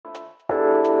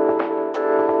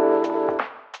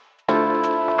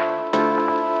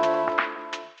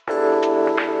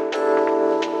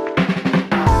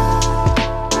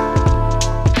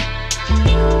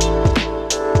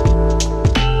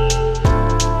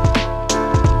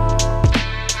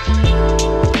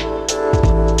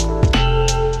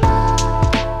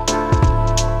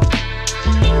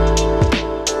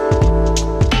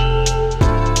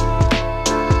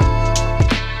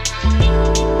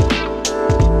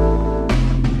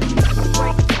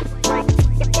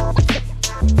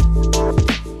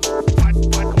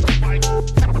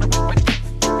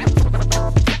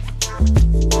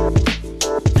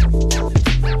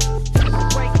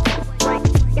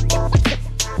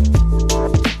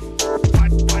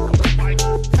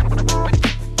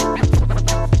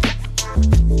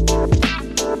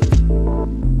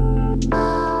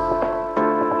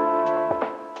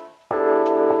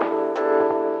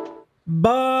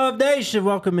Nation,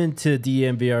 welcome into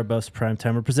DNVR Buffs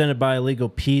Primetime. We're presented by Illegal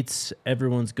Pete's,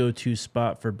 everyone's go-to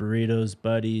spot for burritos,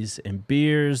 buddies, and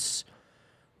beers.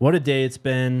 What a day it's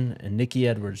been, and Nikki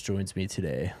Edwards joins me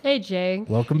today. Hey, Jay.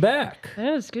 Welcome back. I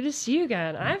know, it's good to see you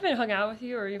again. I haven't hung out with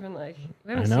you or even, we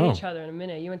haven't seen each other in a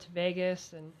minute. You went to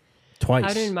Vegas and twice.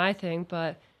 I'm doing my thing,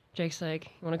 but Jake's like,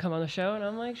 you want to come on the show? And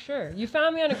I'm like, sure. You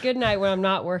found me on a good night when I'm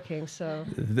not working, so.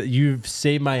 You've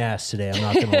saved my ass today, I'm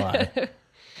not going to lie.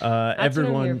 That's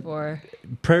everyone, what I'm here for.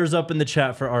 Prayers up in the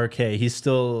chat for RK. He's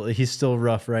still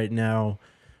rough right now,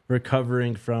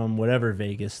 recovering from whatever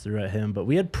Vegas threw at him. But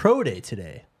we had pro day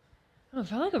today. Oh, it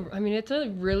felt like it's a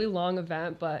really long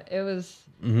event, but it was.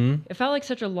 It felt like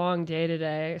such a long day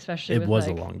today, especially with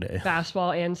a long day.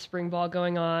 Basketball and spring ball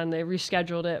going on. They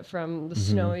rescheduled it from the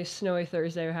snowy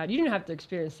Thursday we had. You didn't have to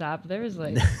experience that, but there was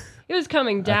it was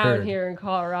coming down here in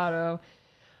Colorado.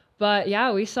 But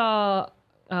yeah, we saw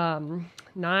 9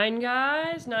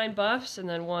 buffs, and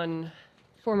then one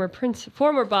former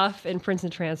buff and Princeton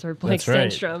transfer, Blake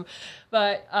Stenstrom.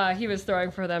 But he was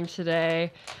throwing for them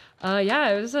today.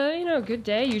 It was a good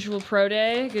day, usual pro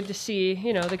day. Good to see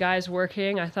the guys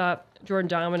working. I thought Jordan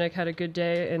Domineck had a good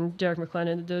day, and Derek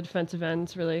McLennan, the defensive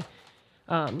ends, really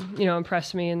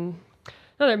impressed me. And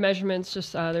their measurements,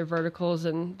 just their verticals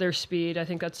and their speed. I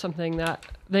think that's something that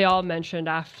they all mentioned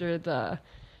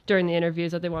during the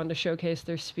interviews, that they wanted to showcase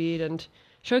their speed and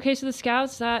showcase to the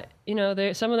scouts that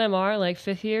some of them are like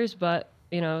 5th years, but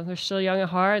they're still young at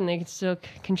heart and they can still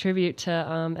contribute to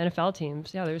NFL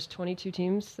teams. Yeah, there's 22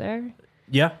 teams there.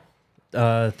 Yeah,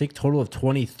 I think total of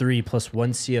 23 plus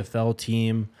one CFL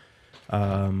team.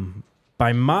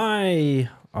 By my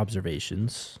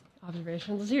observations.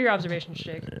 Let's hear your observations,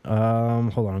 Jake.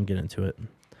 Hold on, I'm getting into it.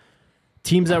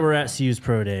 Teams that were at CU's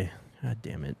pro day. God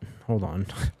damn it. Hold on.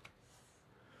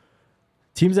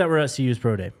 Teams that were at CU's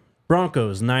pro day: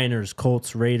 Broncos, Niners,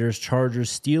 Colts, Raiders,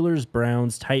 Chargers, Steelers,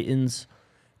 Browns, Titans,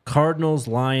 Cardinals,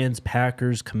 Lions,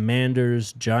 Packers,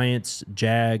 Commanders, Giants,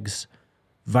 Jags,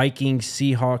 Vikings,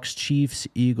 Seahawks, Chiefs,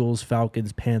 Eagles,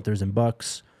 Falcons, Panthers, and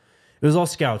Bucks. It was all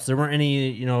scouts. There weren't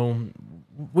any,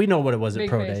 we know what it was at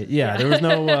pro day. Yeah, there was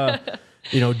no,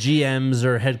 GMs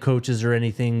or head coaches or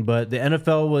anything, but the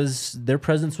NFL their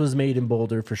presence was made in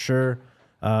Boulder for sure.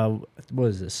 What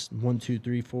is this? 1, 2,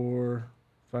 3, 4,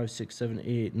 5, 6, 7,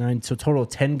 8, 9. So total of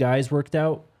 10 guys worked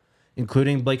out,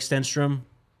 including Blake Stenstrom.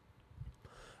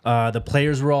 The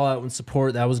players were all out in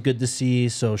support. That was good to see.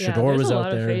 So Shador was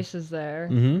out there. There's a lot of faces there.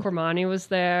 Cormani was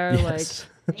there. Yes.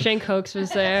 Shane Cokes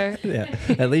was there. Yeah,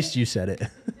 at least you said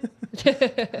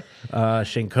it.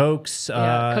 Shane Cokes.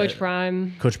 Coach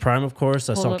Prime. Coach Prime, of course.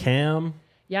 I saw Cam.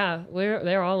 Yeah,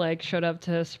 they're all showed up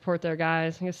to support their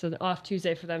guys. I guess it's an off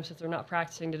Tuesday for them since they're not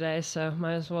practicing today. So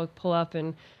might as well pull up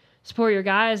and support your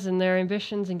guys and their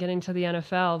ambitions and getting to the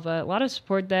NFL. But a lot of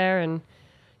support there, and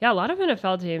a lot of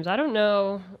NFL teams. I don't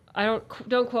know.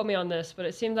 Don't quote me on this, but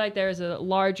it seemed like there was a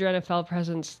larger NFL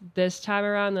presence this time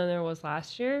around than there was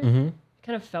last year. It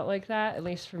kind of felt like that, at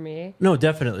least for me. No,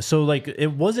 definitely. So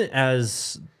it wasn't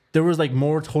there was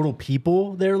more total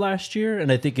people there last year,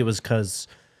 and I think it was because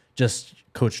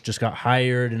coach just got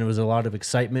hired and there was a lot of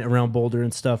excitement around Boulder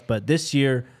and stuff. But this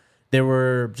year there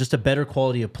were just a better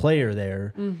quality of player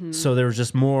there. So there was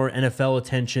just more NFL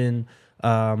attention,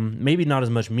 maybe not as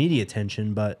much media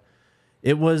attention, but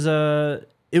it was an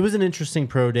interesting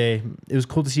pro day. It was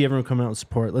cool to see everyone come out and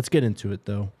support. Let's get into it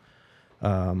though.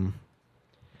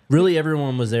 Really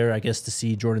everyone was there, I guess, to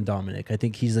see Jordan Domineck. I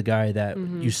think he's the guy that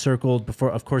you circled before.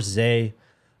 Of course, Zay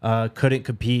couldn't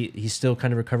compete. He's still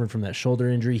kind of recovering from that shoulder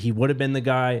injury. He would have been the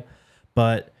guy,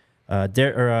 but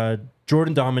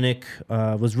Jordan Domineck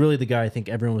was really the guy I think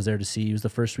everyone was there to see. He was the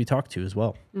first we talked to as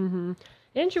well. And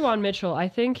Juwan Mitchell, I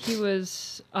think he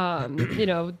was,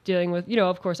 dealing with,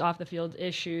 of course, off the field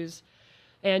issues,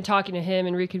 and talking to him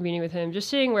and reconvening with him, just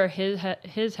seeing where his head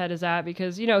is at,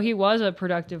 because he was a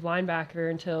productive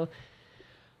linebacker until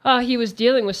he was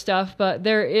dealing with stuff. But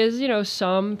there is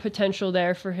some potential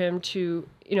there for him to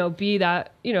be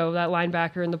that that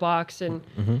linebacker in the box and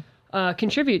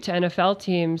contribute to NFL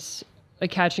teams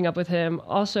catching up with him.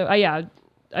 Also, I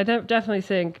definitely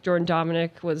think Jordan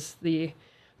Domineck was the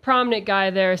prominent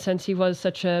guy there, since he was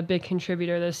such a big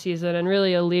contributor this season and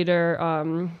really a leader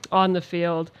on the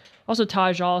field. Also,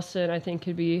 Taj Olson, I think,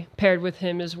 could be paired with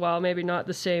him as well. Maybe not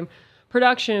the same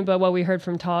production, but what we heard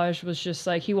from Taj was just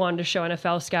he wanted to show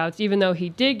NFL scouts, even though he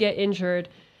did get injured,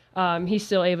 he's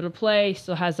still able to play, he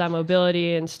still has that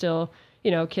mobility, and still,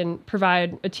 can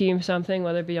provide a team something,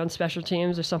 whether it be on special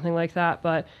teams or something like that.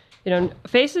 But,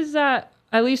 faces that,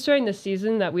 at least during the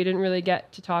season, that we didn't really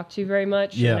get to talk to very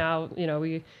much. Yeah. And now,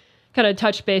 we kind of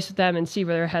touch base with them and see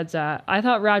where their head's at. I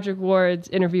thought Rodrick Ward's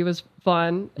interview was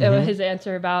fun. His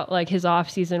answer about like his off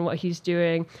season, what he's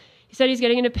doing. He said he's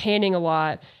getting into painting a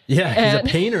lot. Yeah, he's a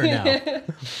painter now.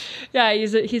 Yeah,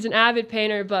 he's an avid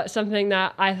painter, but something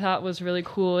that I thought was really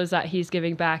cool is that he's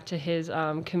giving back to his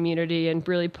community and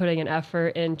really putting an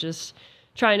effort in just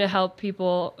trying to help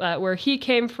people where he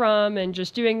came from and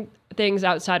just doing things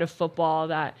outside of football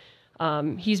that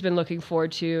he's been looking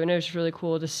forward to. And it was really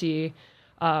cool to see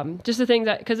just the things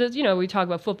that, because, you know, we talk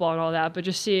about football and all that, but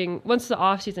just seeing once the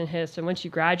off season hits and once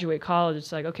you graduate college,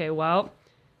 it's like, okay, well,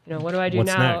 you know, what do I do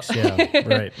What's now? next? Yeah,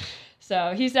 right.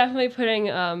 So he's definitely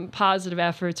putting positive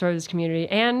efforts towards his community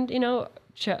and, you know,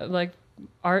 like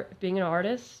being an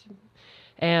artist.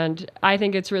 And I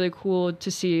think it's really cool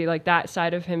to see like that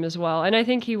side of him as well. And I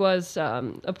think he was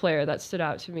a player that stood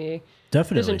out to me.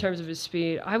 Definitely. Just in terms of his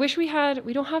speed. I wish we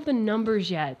don't have the numbers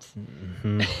yet.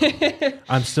 Mm-hmm.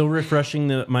 I'm still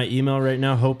refreshing my email right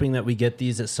now, hoping that we get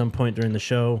these at some point during the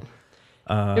show.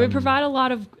 It would provide a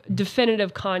lot of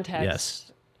definitive context. Yes.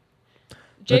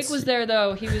 Jake was there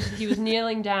though. He was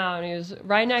kneeling down. He was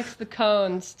right next to the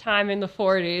cones, time in the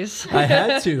 40s. I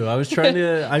had to. I was trying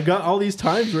to. I got all these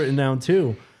times written down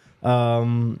too.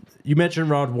 You mentioned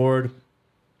Rod Ward.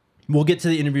 We'll get to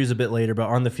the interviews a bit later, but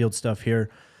on the field stuff here.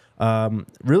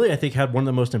 Really, I think had one of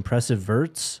the most impressive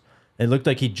verts. It looked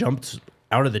like he jumped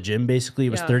out of the gym. Basically, it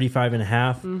was 35 and a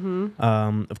half.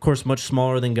 Mm-hmm. Of course, much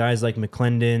smaller than guys like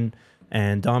McClendon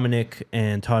and Domineck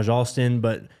and Taj Alston,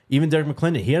 but even Derek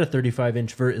McClendon, he had a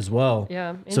 35-inch vert as well.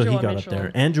 Yeah, so he got up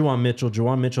there. And Juwan Mitchell.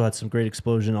 Juwan Mitchell had some great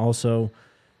explosion also.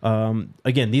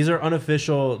 Again, these are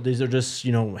unofficial. These are just,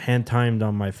 you know, hand-timed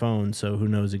on my phone, so who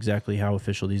knows exactly how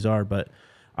official these are. But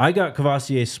I got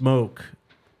Kavosiey Smoke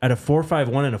at a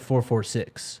 4.51 and a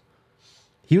 4.46.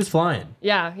 He was flying.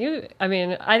 Yeah, I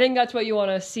mean, I think that's what you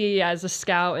want to see as a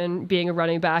scout and being a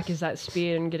running back is that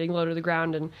speed and getting low to the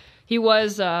ground. And he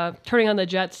was turning on the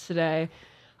jets today.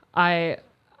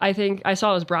 I think I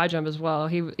saw his broad jump as well.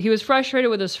 He was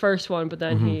frustrated with his first one, but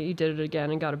then he did it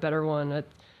again and got a better one. You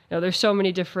know, there's so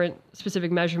many different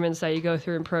specific measurements that you go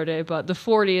through in pro day, but the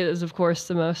 40 is of course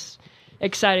the most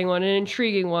exciting one and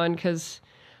intriguing one because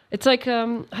it's like I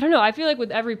don't know. I feel like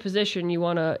with every position you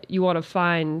wanna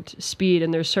find speed,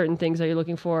 and there's certain things that you're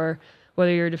looking for,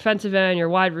 whether you're a defensive end, you're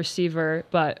a wide receiver,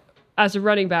 but as a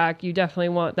running back, you definitely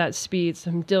want that speed,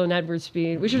 some Dylan Edwards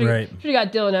speed. We should have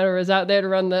got Dylan Edwards out there to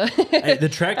run the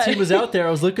track team was out there. I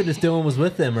was looking if Dylan was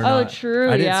with them or not. Oh, true.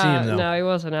 I didn't see him though. No, he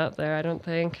wasn't out there, I don't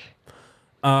think.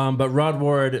 But Rod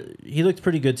Ward, he looked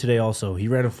pretty good today also. He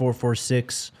ran a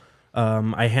 4.46.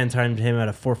 I hand-timed him at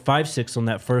a 4.56 on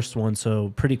that first one,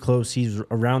 so pretty close. He's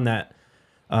around that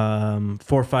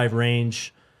 4.5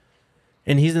 range.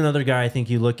 And he's another guy I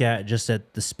think you look at just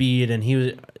at the speed, and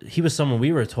he was someone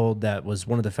we were told that was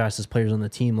one of the fastest players on the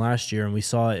team last year, and we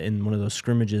saw it in one of those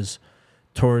scrimmages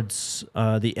towards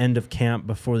the end of camp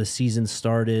before the season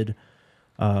started.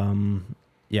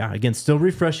 Yeah, again, still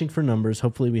refreshing for numbers.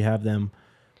 Hopefully we have them.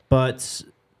 But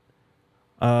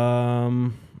we'll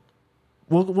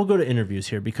go to interviews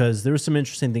here because there was some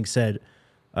interesting things said.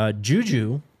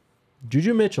 Juju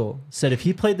Mitchell said if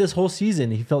he played this whole season,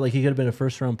 he felt like he could have been a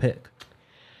first-round pick.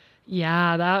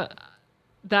 Yeah,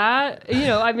 that you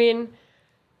know, I mean,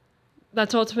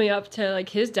 that's ultimately up to like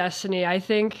his destiny. I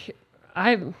think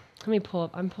I'm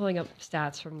pulling up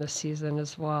stats from this season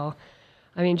as well.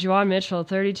 I mean, Juwan Mitchell,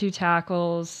 32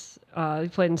 tackles. He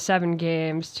played in 7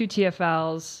 games, 2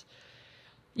 TFLs.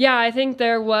 Yeah, I think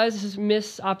there was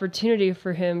missed opportunity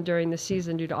for him during the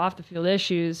season due to off-the-field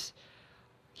issues.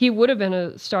 He would have been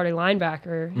a starting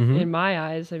linebacker in my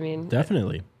eyes. I mean,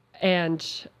 definitely. And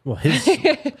well,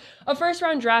 a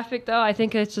first-round draft pick, though, I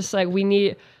think it's just like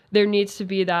there needs to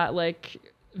be that like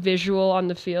visual on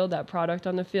the field, that product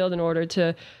on the field in order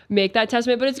to make that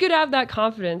testament. But it's good to have that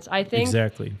confidence. I think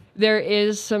exactly there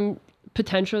is some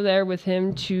potential there with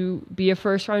him to be a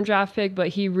first-round draft pick, but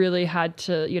he really had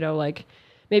to, you know, like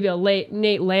maybe a late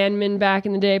Nate Landman back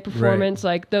in the day performance,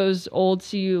 like those old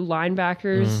CU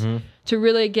linebackers, to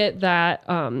really get that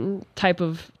type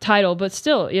of title. But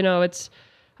still, you know,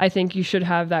 I think you should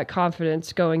have that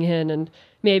confidence going in, and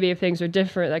maybe if things are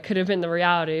different, that could have been the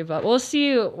reality. But we'll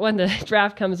see when the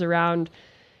draft comes around.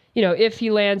 You know, if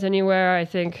he lands anywhere, I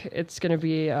think it's going to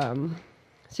be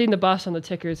seeing the Buffs on the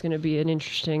ticker is going to be an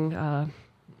interesting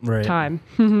time.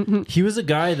 He was a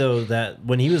guy, though, that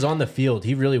when he was on the field,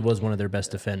 he really was one of their best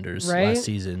defenders last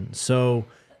season. So,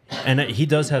 and he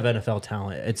does have NFL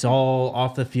talent. It's all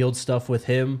off the field stuff with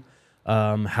him.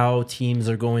 How teams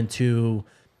are going to,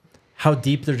 how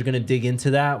deep they're going to dig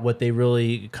into that, what they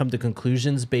really come to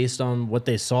conclusions based on what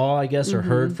they saw, I guess, or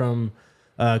heard from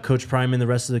Coach Prime and the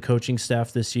rest of the coaching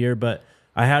staff this year. But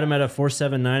I had him at a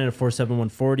 4.79 and a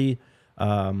 4.71 40.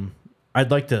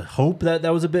 I'd like to hope that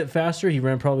was a bit faster. He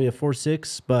ran probably a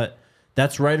 4.6, but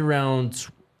that's right around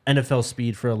NFL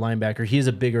speed for a linebacker. He is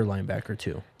a bigger linebacker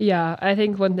too. Yeah, I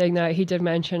think one thing that he did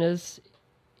mention is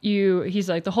he's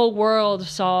like, the whole world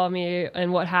saw me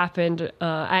and what happened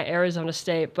at Arizona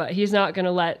State, but he's not going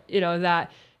to let,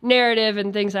 that narrative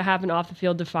and things that happen off the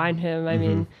field define him. I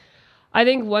mean, I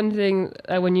think one thing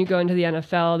when you go into the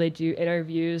NFL, they do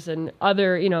interviews and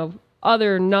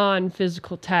other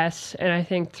non-physical tests. And I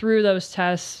think through those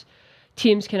tests,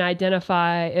 teams can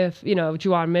identify if,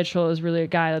 Juwan Mitchell is really a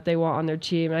guy that they want on their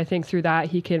team. And I think through that,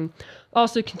 he can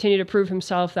also continue to prove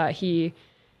himself that he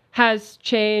has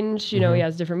changed. He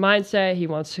has a different mindset. He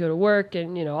wants to go to work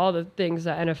and, all the things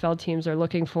that NFL teams are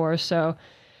looking for. So,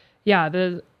 yeah,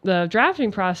 the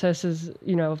drafting process is,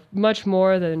 much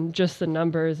more than just the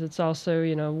numbers. It's also,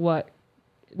 what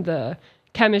the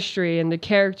chemistry and the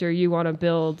character you want to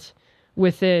build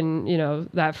within,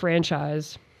 that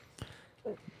franchise.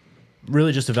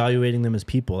 Really just evaluating them as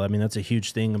people. I mean, that's a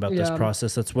huge thing about this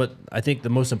process. That's what I think the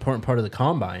most important part of the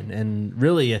combine. And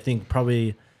really, I think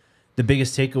probably the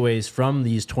biggest takeaways from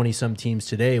these 20-some teams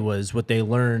today was what they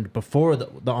learned before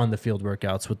the on-the-field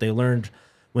workouts, what they learned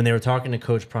when they were talking to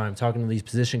Coach Prime, talking to these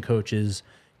position coaches,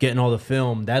 getting all the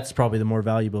film. That's probably the more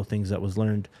valuable things that was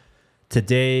learned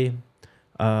today.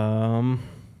 We'll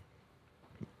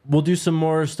do some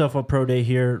more stuff on Pro Day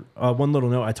here. One little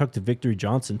note, I talked to Victory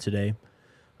Johnson today.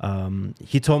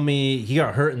 He told me he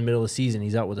got hurt in the middle of the season.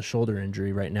 He's out with a shoulder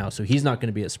injury right now, so he's not going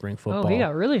to be at spring football. Oh, he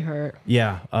got really hurt.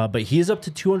 Yeah, but he is up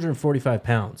to 245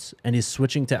 pounds, and he's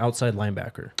switching to outside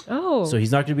linebacker. Oh. So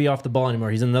he's not going to be off the ball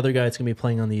anymore. He's another guy that's going to be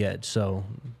playing on the edge. So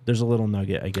there's a little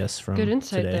nugget, I guess, from good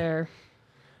insight today. there.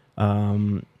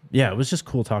 Yeah, it was just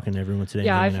cool talking to everyone today.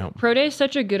 Yeah, Pro Day is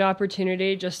such a good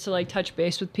opportunity just to touch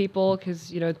base with people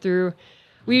because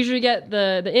we usually get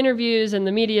the interviews and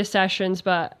the media sessions,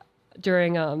 but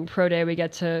during Pro Day we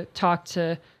get to talk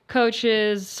to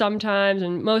coaches sometimes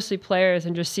and mostly players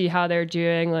and just see how they're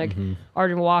doing. Like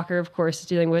Arden Walker, of course, is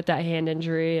dealing with that hand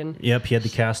injury, and yep, he had the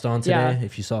cast on today.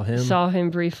 If you saw him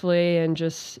briefly, and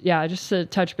just to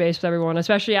touch base with everyone,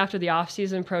 especially after the off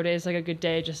season. Pro Day is a good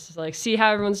day just to see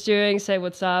how everyone's doing, say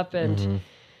what's up, and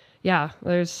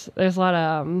there's a lot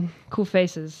of cool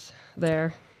faces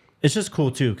there. It's just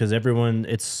cool too because everyone,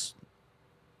 it's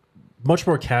much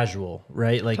more casual,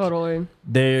 right? Totally.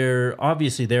 They're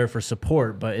obviously there for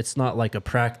support, but it's not like a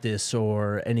practice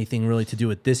or anything really to do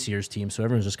with this year's team. So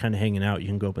everyone's just kind of hanging out. You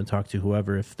can go up and talk to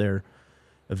whoever if they're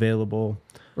available.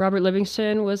 Robert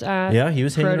Livingston was at he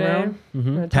was hanging around.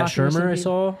 Pat Shermer, I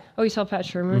saw. Oh, you saw Pat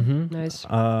Shermer? Nice.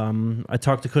 I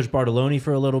talked to Coach Bartoloni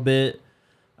for a little bit.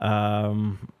 I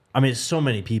mean, it's so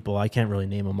many people. I can't really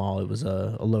name them all. It was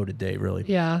a loaded day, really.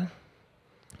 Yeah.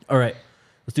 All right.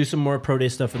 Let's do some more Pro Day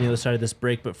stuff on the other side of this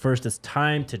break. But first, it's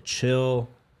time to chill.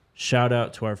 Shout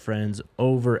out to our friends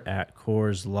over at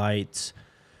Coors Light.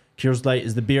 Coors Light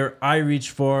is the beer I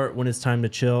reach for when it's time to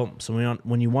chill. So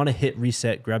when you want to hit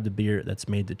reset, grab the beer that's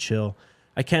made to chill.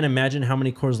 I can't imagine how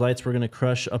many Coors Lights we're going to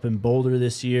crush up in Boulder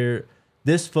this year.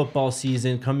 This football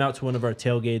season, come out to one of our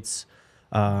tailgates.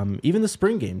 Even the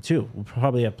spring game, too. We'll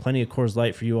probably have plenty of Coors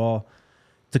Light for you all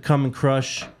to come and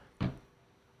crush.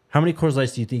 How many Coors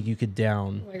Lights do you think you could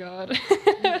down? Oh, my God.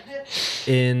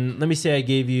 Let me say I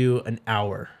gave you an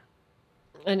hour.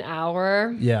 An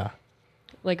hour? Yeah.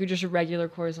 Just a regular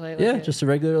Coors Light? Just a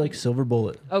regular, silver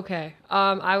bullet. Okay.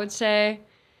 I would say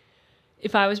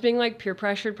if I was being, peer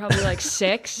pressured, probably,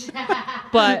 6.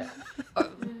 But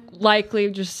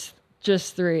likely just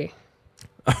 3.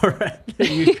 All right, there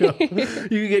you go. You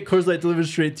can get Coors Light delivered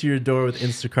straight to your door with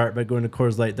Instacart by going to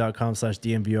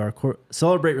CoorsLight.com/DNVR.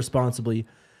 Celebrate responsibly.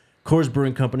 Coors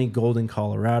Brewing Company, Golden,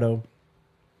 Colorado.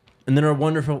 And then our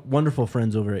wonderful, wonderful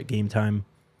friends over at Game Time.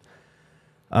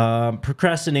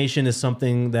 Procrastination is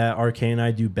something that RK and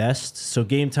I do best. So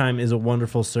Game Time is a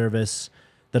wonderful service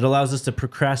that allows us to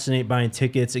procrastinate buying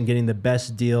tickets and getting the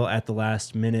best deal at the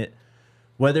last minute.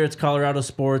 Whether it's Colorado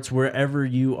sports, wherever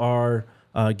you are,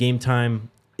 Game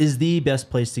Time is the best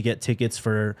place to get tickets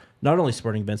for not only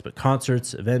sporting events, but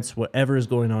concerts, events, whatever is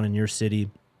going on in your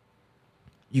city.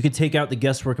 You can take out the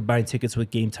guesswork of buying tickets with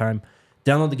Game Time.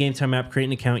 Download the Game Time app, create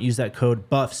an account, use that code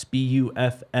BUFFS,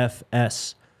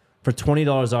 BUFFS, for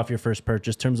 $20 off your first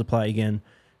purchase. Terms apply again.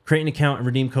 Create an account and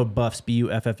redeem code BUFFS,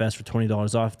 BUFFS, for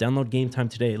 $20 off. Download Game Time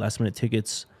today. Last minute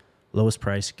tickets, lowest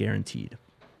price guaranteed.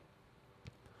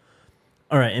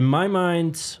 All right, in my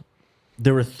mind,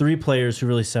 there were 3 players who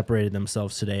really separated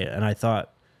themselves today, and I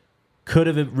thought could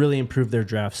have really improved their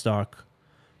draft stock.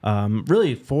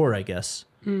 Really 4, I guess.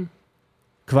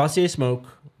 Kavosiey Smoke,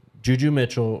 Juju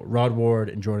Mitchell, Rod Ward,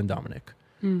 and Jordan Domineck.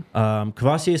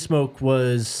 Kavosiey Smoke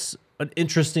was an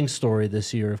interesting story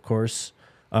this year, of course.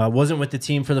 Wasn't with the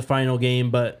team for the final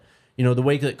game, but the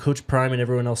way that Coach Prime and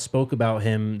everyone else spoke about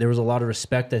him, there was a lot of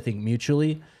respect, I think,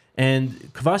 mutually. And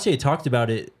Kavosiey talked about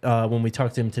it when we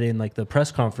talked to him today in the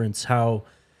press conference, how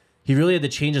he really had to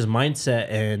change his mindset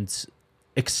and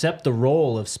accept the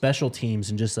role of special teams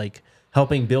and just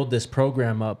helping build this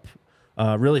program up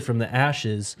really from the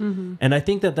ashes. And I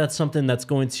think that that's something that's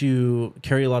going to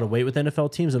carry a lot of weight with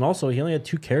NFL teams. And also, he only had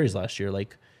 2 carries last year.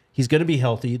 He's going to be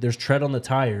healthy. There's tread on the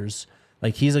tires.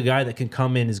 He's a guy that can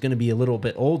come in, is going to be a little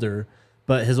bit older,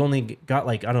 but has only got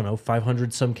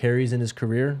 500 some carries in his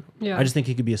career. Yeah. I just think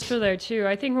he could be sure there too.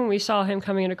 I think when we saw him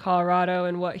coming into Colorado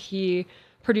and what he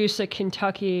produced at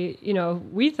Kentucky,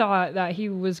 we thought that he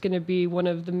was going to be one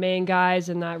of the main guys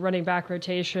in that running back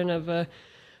rotation of a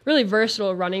really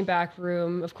versatile running back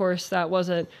room. Of course, that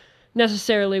wasn't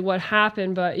necessarily what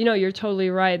happened, but you're totally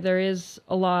right. There is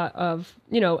a lot of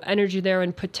energy there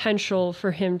and potential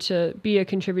for him to be a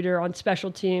contributor on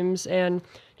special teams and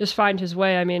just find his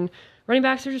way. I mean, running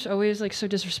backs are just always so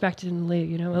disrespected in the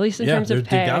league, at least in terms of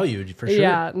pay. They're devalued for sure.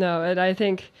 Yeah, no, and I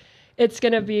think it's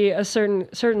going to be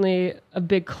certainly a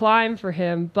big climb for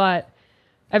him, but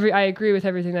I agree with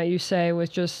everything that you say with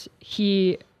just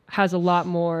he has a lot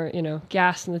more,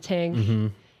 gas in the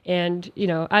tank. And,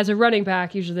 as a running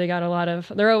back, usually they got a lot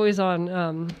of, they're always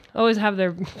on, always have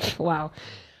their, wow,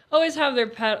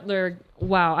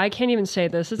 I can't even say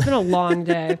this. It's been a long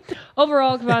day.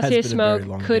 Overall, Kavosiey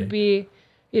Smoke could be,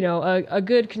 a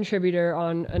good contributor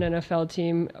on an NFL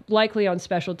team, likely on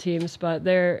special teams, but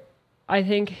I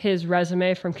think his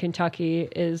resume from Kentucky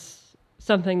is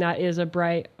something that is a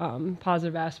bright,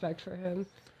 positive aspect for him.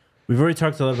 We've already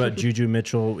talked a lot about Juju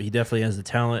Mitchell. He definitely has the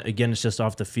talent. Again, it's just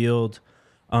off the field.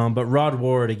 But Rod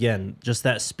Ward, again, just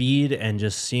that speed and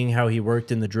just seeing how he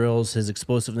worked in the drills, his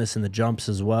explosiveness in the jumps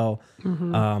as well.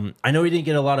 I know he didn't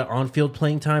get a lot of on-field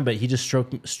playing time, but he just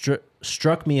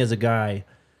struck me as a guy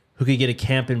who could get a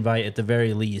camp invite at the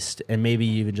very least and maybe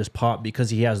even just pop because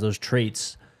he has those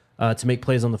traits to make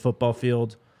plays on the football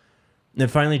field. And then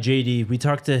finally, JD, we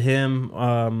talked to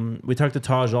him. We talked to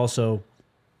Taj Alston.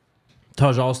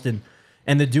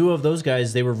 And the duo of those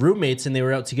guys, they were roommates and they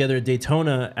were out together at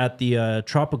Daytona at the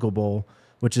Tropical Bowl,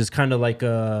 which is kind of like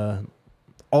a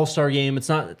all-star game. It's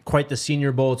not quite the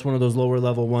Senior Bowl. It's one of those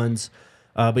lower-level ones.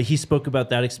 But he spoke about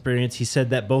that experience. He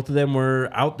said that both of them were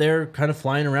out there kind of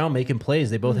flying around making plays.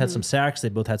 They both had some sacks. They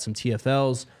both had some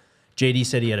TFLs. JD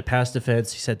said he had a pass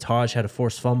defense. He said Taj had a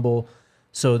forced fumble.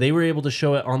 So they were able to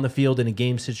show it on the field in a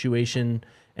game situation.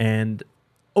 And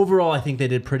overall, I think they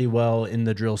did pretty well in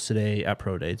the drills today at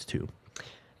Pro Days too.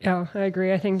 Yeah, I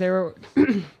agree. I think there were,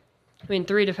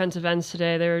 3 defensive ends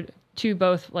today. There were 2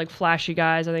 both flashy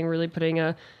guys. I think really putting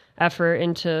a effort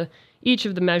into each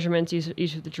of the measurements,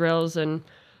 each of the drills, and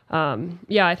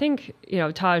I think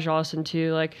Taj Alston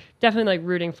too. Definitely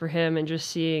rooting for him and just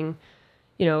seeing,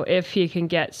 if he can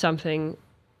get something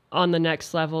on the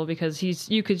next level because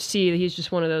you could see that he's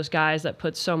just one of those guys that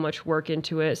puts so much work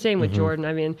into it. Same with Jordan.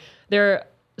 I mean, they're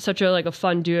such a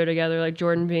fun duo together,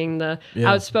 Jordan being the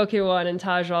outspoken one and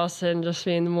Taj Alston just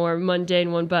being the more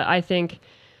mundane one. But I think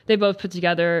they both put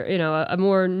together, a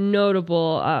more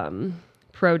notable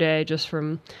pro day just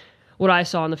from what I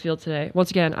saw on the field today. Once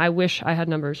again, I wish I had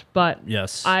numbers, but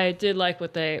yes, I did like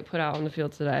what they put out on the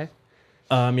field today.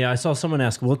 I saw someone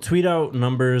ask, we'll tweet out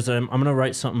numbers. I'm going to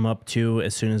write something up too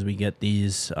as soon as we get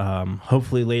these,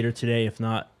 hopefully later today. If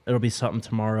not, it'll be something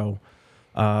tomorrow.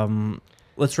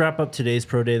 Let's wrap up today's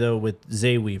pro day, though, with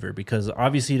Xavier Weaver, because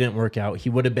obviously he didn't work out. He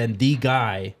would have been the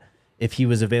guy if he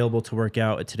was available to work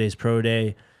out at today's pro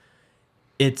day.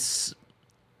 It's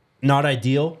not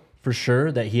ideal, for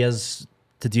sure, that he has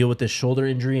to deal with this shoulder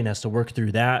injury and has to work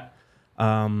through that.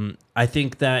 I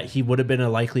think that he would have been a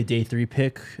likely day 3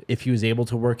 pick if he was able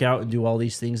to work out and do all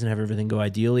these things and have everything go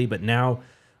ideally. But now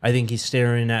I think he's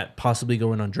staring at possibly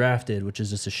going undrafted, which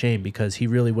is just a shame because he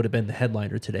really would have been the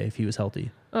headliner today if he was healthy.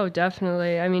 Oh,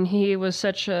 definitely. I mean, he was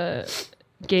such a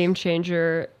game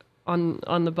changer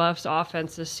on the Buffs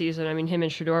offense this season. I mean, him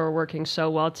and Shedeur were working so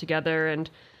well together, and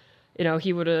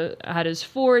he would have had his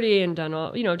 40 and done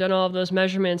all of those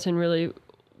measurements and really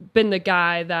been the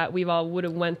guy that we all would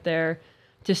have went there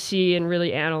to see and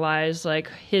really analyze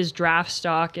his draft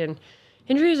stock. And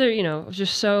injuries are,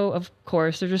 just so, of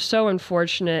course, they're just so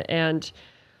unfortunate. And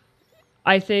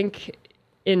I think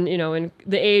in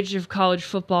the age of college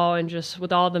football and just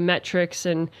with all the metrics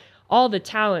and all the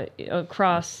talent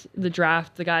across the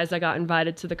draft, the guys that got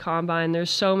invited to the combine, there's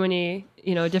so many,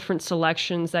 different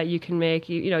selections that you can make,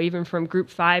 even from group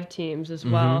 5 teams as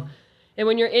well. And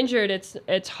when you're injured,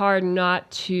 it's hard not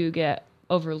to get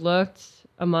overlooked.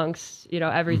 amongst,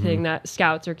 everything that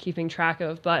scouts are keeping track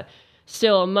of. But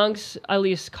still, amongst at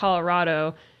least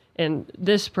Colorado and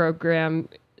this program,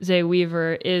 Xavier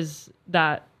Weaver is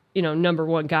that, number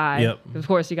one guy. Yep. Of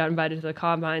course, he got invited to the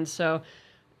combine. So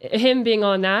him being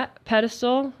on that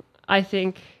pedestal, I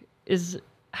think, is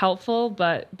helpful.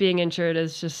 But being injured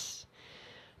is just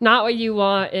not what you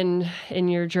want in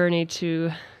your journey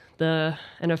to the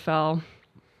NFL.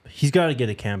 He's got to get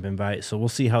a camp invite, so we'll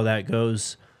see how that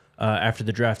goes after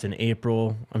the draft in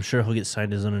April. I'm sure he'll get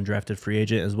signed as an undrafted free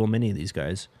agent, as will many of these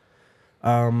guys.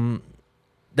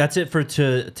 That's it for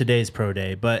today's Pro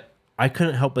Day, but I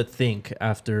couldn't help but think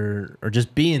after, or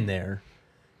just being there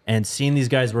and seeing these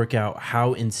guys work out,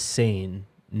 how insane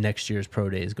next year's Pro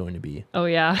Day is going to be. Oh,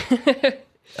 yeah.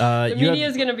 The media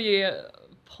is going to be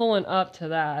pulling up to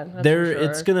that. That's for sure.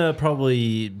 It's going to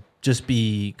probably just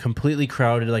be completely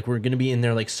crowded. Like, we're going to be in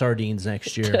there like sardines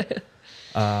next year.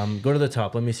 Go to the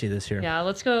top. Let me see this here. Yeah,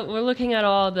 let's go. We're looking at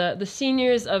all the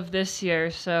seniors of this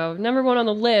year. So number one on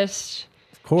the list,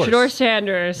 of course, Shedeur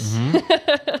Sanders.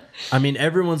 Mm-hmm. I mean,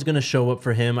 everyone's going to show up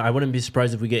for him. I wouldn't be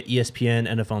surprised if we get ESPN,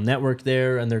 NFL Network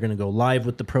there, and they're going to go live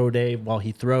with the Pro Day while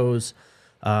he throws.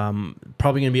 Probably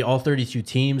going to be all 32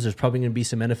 teams. There's probably going to be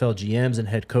some NFL GMs and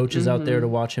head coaches out there to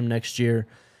watch him next year.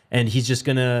 And he's just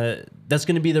that's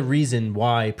going to be the reason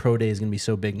why Pro Day is going to be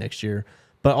so big next year.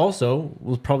 But also,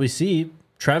 we'll probably see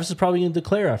Travis is probably going to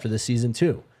declare after this season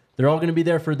too. They're all going to be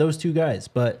there for those two guys,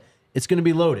 but it's going to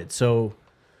be loaded. So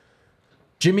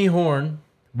Jimmy Horn,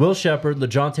 Will Shepard,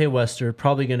 LaJohntay Wester,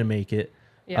 probably going to make it.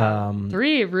 Yeah,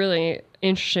 three really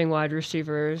interesting wide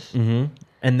receivers. Mm-hmm.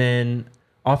 And then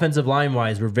offensive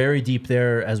line-wise, we're very deep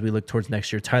there as we look towards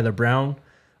next year. Tyler Brown,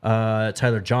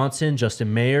 Tyler Johnson,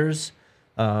 Justin Mayers,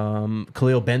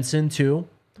 Khalil Benson too,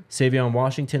 Savion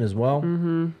Washington as well.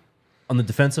 Mm-hmm. On the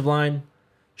defensive line,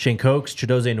 Shane Cokes,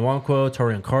 Chidozie Nwankwo,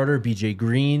 Torian Carter, BJ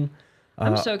Green.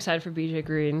 I'm so excited for BJ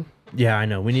Green. Yeah, I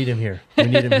know. We need him here. We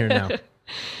need him here now.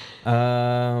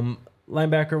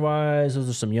 Linebacker-wise, those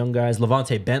are some young guys.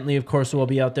 Levante Bentley, of course, will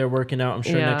be out there working out, I'm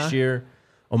sure, next year.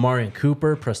 Omarion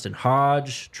Cooper, Preston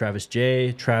Hodge, Travis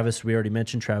J. Travis, we already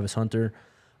mentioned, Travis Hunter.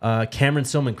 Cameron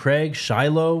Silman-Craig,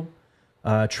 Shiloh.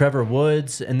 Trevor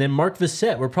Woods, and then Mark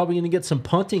Vissett. We're probably going to get some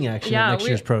punting action at next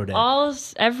year's Pro Day.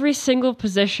 Every single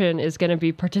position is going to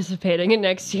be participating in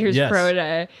next year's Pro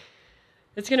Day.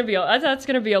 It's going to be that's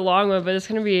going to be a long one, but it's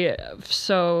going to be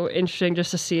so interesting just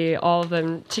to see all of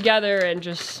them together and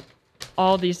just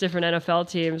all these different NFL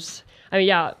teams. I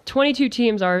mean, 22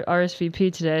 teams are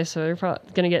RSVP today, so they're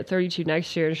probably going to get 32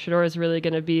 next year. And Shedeur is really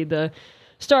going to be the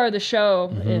star of the show,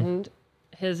 and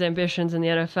his ambitions in the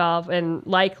NFL,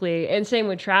 and same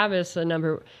with Travis,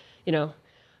 the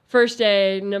first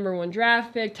day number one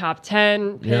draft pick, top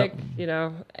 10 pick,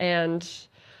 and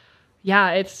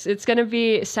it's going to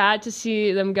be sad to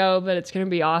see them go, but it's going to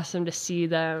be awesome to see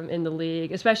them in the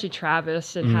league, especially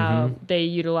Travis and how they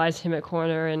utilize him at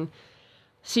corner and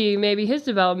see maybe his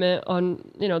development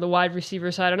on, the wide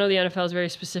receiver side. I know the NFL is very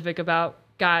specific about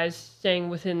guys staying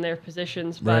within their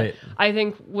positions, but I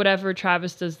think whatever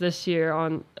Travis does this year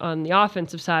on the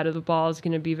offensive side of the ball is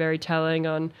going to be very telling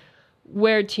on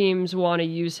where teams want to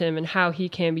use him and how he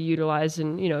can be utilized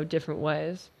in different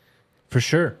ways. For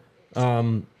sure.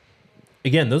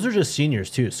 Again, those are just seniors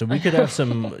too, so we could have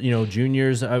some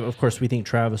juniors. Of course, we think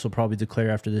Travis will probably declare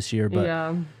after this year,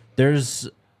 but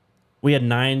we had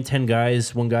 9-10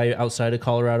 guys, one guy outside of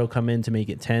Colorado come in to make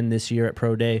it 10 this year at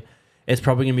Pro Day. It's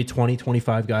probably going to be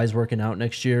 20-25 guys working out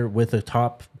next year with a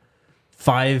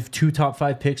two top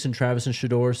five picks in Travis and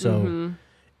Shedeur. So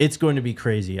it's going to be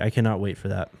crazy. I cannot wait for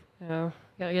that. Yeah,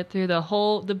 got to get through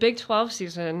the Big 12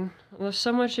 season. There's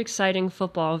so much exciting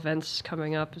football events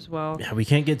coming up as well. Yeah, we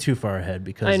can't get too far ahead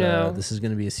because this is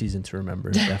going to be a season to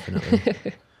remember,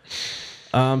 definitely.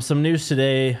 Some news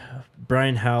today.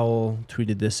 Brian Howell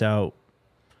tweeted this out.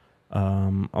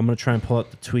 I'm going to try and pull out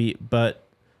the tweet, but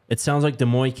it sounds like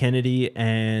Demoy Kennedy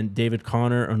and David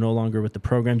Connor are no longer with the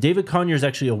program. David Connor is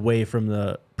actually away from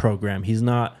the program. He's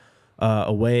not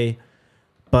away.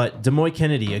 But Demoy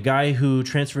Kennedy, a guy who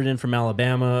transferred in from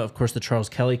Alabama, of course, the Charles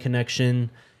Kelly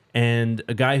connection, and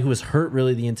a guy who was hurt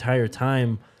really the entire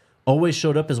time, always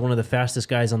showed up as one of the fastest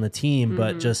guys on the team,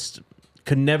 but just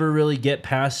could never really get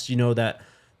past,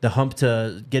 the hump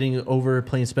to getting over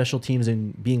playing special teams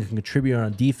and being a contributor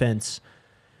on defense.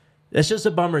 It's just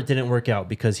a bummer it didn't work out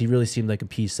because he really seemed like a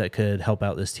piece that could help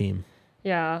out this team.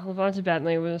 Yeah, Levante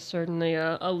Bentley was certainly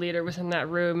a leader within that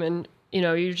room. And,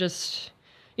 you just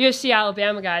see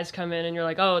Alabama guys come in and you're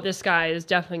like, oh, this guy is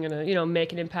definitely going to,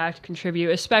 make an impact, contribute,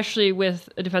 especially with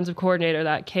a defensive coordinator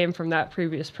that came from that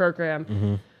previous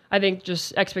program. I think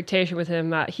just expectation with him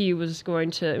that he was going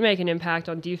to make an impact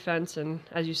on defense. And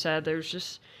as you said, there was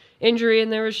just injury,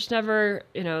 and there was just never,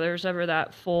 there was never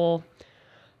that full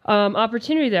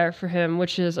opportunity there for him,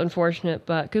 which is unfortunate.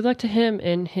 But good luck to him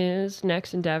in his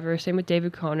next endeavor. Same with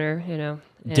David Connor,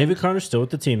 David Connor's still with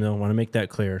the team, though. I want to make that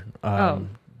clear.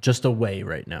 Just away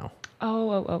right now.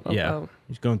 Oh.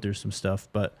 He's going through some stuff,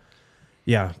 but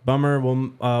yeah, bummer.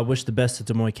 We'll wish the best to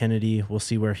Demoy Kennedy. We'll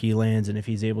see where he lands and if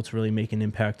he's able to really make an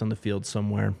impact on the field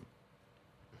somewhere.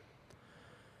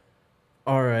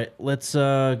 All right, let's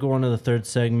go on to the third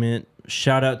segment.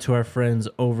 Shout out to our friends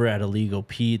over at Illegal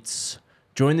Pete's.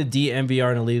 Join the DNVR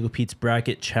and Illegal Pete's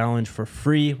Bracket Challenge for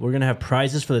free. We're going to have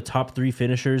prizes for the top 3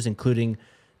 finishers, including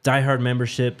diehard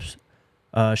memberships,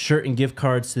 shirt and gift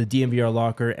cards to the DNVR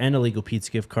locker, and Illegal Pete's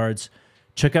gift cards.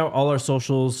 Check out all our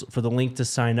socials for the link to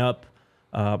sign up.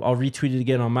 I'll retweet it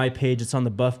again on my page. It's on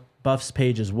the Buffs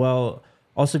page as well.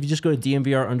 Also, if you just go to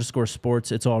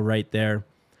DNVR_sports, it's all right there.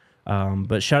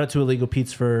 But shout out to Illegal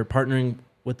Pete's for partnering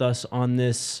with us on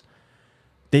this.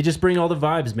 They just bring all the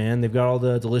vibes, man. They've got all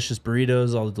the delicious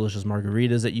burritos, all the delicious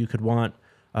margaritas that you could want.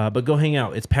 But go hang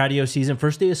out. It's patio season.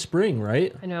 First day of spring,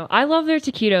 right? I know. I love their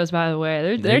taquitos, by the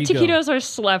way. Their taquitos are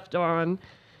slept on.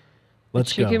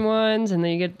 Let's go. Chicken ones, and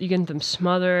then you get them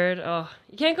smothered. Oh,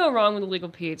 you can't go wrong with Illegal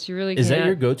Pete's. You really can't. Is that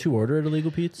your go-to order at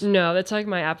Illegal Pete's? No, that's like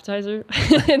my appetizer.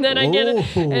 and then I get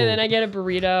a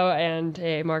burrito and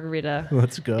a margarita.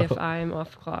 Let's go. If I'm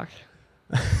off the clock.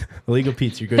 Illegal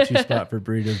Pete's, your go-to spot for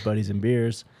burritos, buddies, and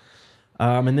beers.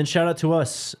 And then shout out to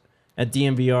us at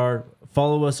DNVR.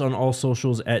 Follow us on all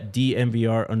socials at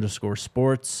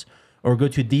DNVR_sports, or go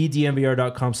to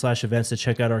thednvr.com/events to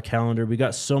check out our calendar. We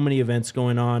got so many events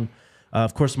going on.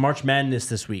 Of course, March Madness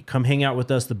this week. Come hang out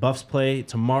with us. The Buffs play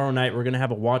tomorrow night. We're going to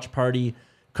have a watch party.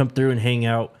 Come through and hang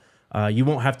out. You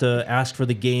won't have to ask for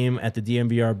the game at the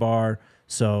DNVR bar.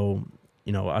 So,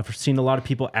 I've seen a lot of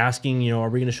people asking, are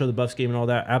we going to show the Buffs game and all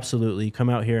that? Absolutely. Come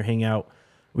out here, hang out.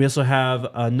 We also have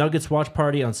a Nuggets watch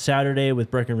party on Saturday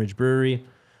with Breckenridge Brewery.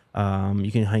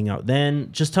 You can hang out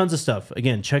then. Just tons of stuff.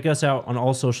 Again, check us out on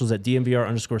all socials at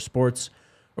DNVR_sports,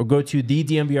 or go to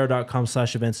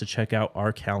thednvr.com/events to check out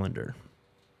our calendar.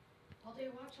 All day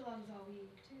watch-alongs all week,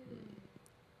 too.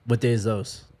 What day is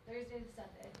those? Thursday to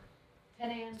Sunday. 10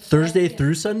 a.m. Thursday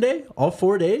through Sunday? All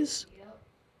 4 days? Yep.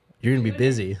 You're going to be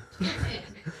busy.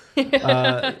 So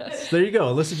there you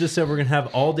go. Alyssa just said we're going to have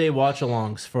all-day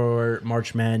watch-alongs for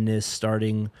March Madness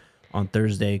starting on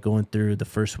Thursday, going through the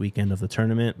first weekend of the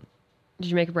tournament. Did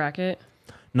you make a bracket?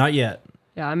 Not yet.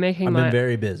 Yeah, I've been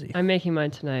very busy. I'm making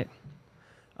mine tonight.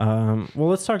 Well,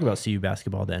 let's talk about CU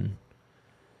basketball then,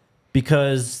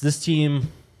 because this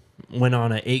team went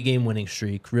on an 8-game winning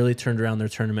streak, really turned around their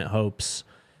tournament hopes,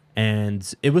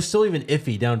 and it was still even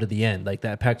iffy down to the end. Like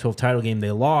that Pac-12 title game,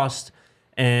 they lost,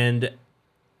 and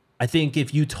I think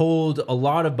if you told a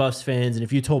lot of Buffs fans, and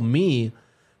if you told me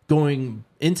going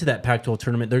into that Pac-12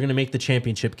 tournament, they're going to make the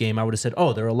championship game, I would have said,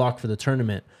 oh, they're a lock for the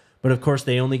tournament. But of course,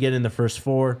 they only get in the first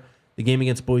 4. The game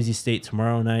against Boise State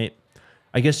tomorrow night.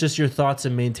 I guess just your thoughts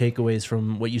and main takeaways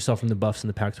from what you saw from the Buffs in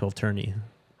the Pac-12 tourney.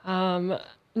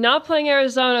 Not playing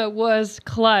Arizona was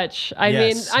clutch. I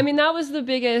mean that was the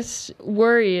biggest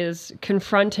worry, is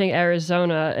confronting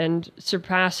Arizona and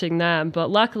surpassing them. But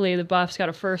luckily, the Buffs got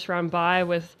a first-round bye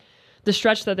with the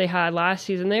stretch that they had last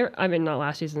season. Not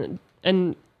last season,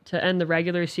 and to end the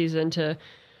regular season, to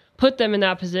put them in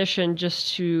that position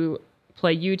just to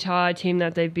play Utah, a team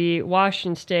that they beat.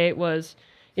 Washington State was,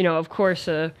 of course,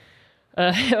 a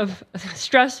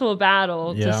stressful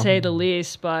battle, to say the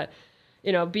least, but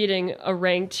beating a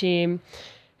ranked team,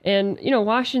 and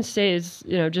Washington State is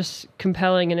just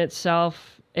compelling in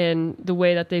itself in the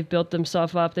way that they've built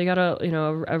themselves up. They got a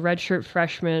redshirt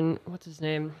freshman, what's his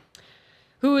name,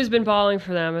 who has been balling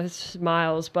for them. It's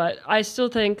Miles, but I still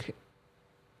think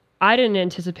I didn't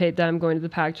anticipate them going to the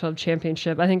Pac-12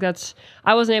 championship. I think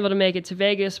I wasn't able to make it to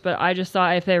Vegas, but I just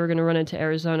thought if they were going to run into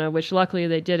Arizona, which luckily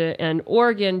they didn't, and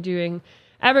Oregon doing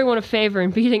everyone a favor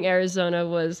and beating Arizona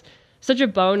was such a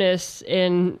bonus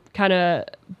in kind of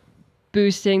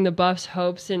boosting the Buffs'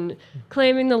 hopes and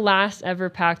claiming the last ever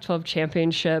Pac-12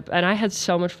 championship. And I had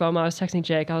so much FOMO. I was texting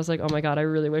Jake. I was like, oh my God, I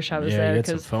really wish I was there. Yeah,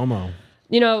 get some FOMO.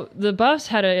 The Buffs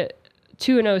had a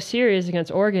 2-0 series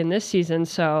against Oregon this season,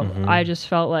 so I just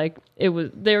felt like they were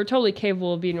totally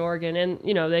capable of beating Oregon, and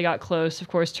they got close. Of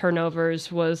course,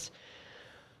 turnovers was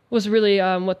really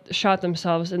what shot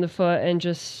themselves in the foot, and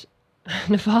just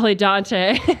Nafali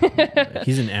Dante.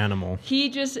 He's an animal. He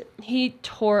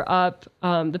tore up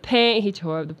the paint. He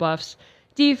tore up the Buffs'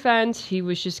 defense, he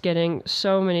was just getting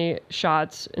so many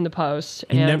shots in the post.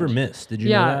 He never missed. Did you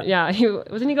know that? Yeah.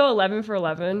 Wasn't he go 11 for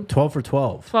 11? 12 for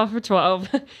 12. 12 for 12.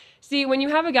 See, when you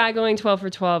have a guy going 12 for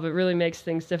 12, it really makes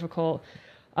things difficult.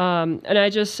 And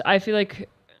I feel like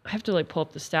I have to pull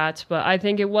up the stats, but I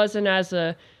think it wasn't as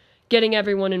a getting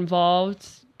everyone involved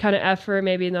kind of effort,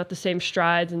 maybe not the same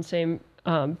strides and same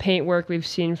paint work we've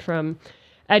seen from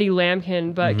Eddie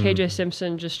Lampkin, but KJ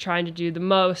Simpson just trying to do the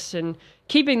most and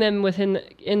keeping them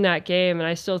in that game. And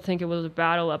I still think it was a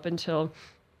battle up until,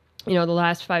 the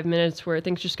last 5 minutes where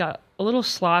things just got a little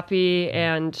sloppy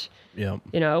and,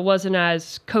 it wasn't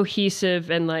as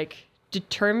cohesive and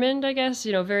determined, I guess,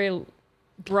 very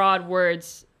broad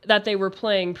words that they were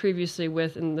playing previously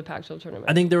with in the Pac-12 tournament.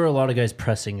 I think there were a lot of guys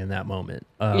pressing in that moment.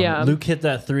 Luke hit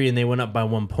that 3 and they went up by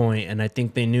 1 point, and I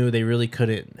think they knew they really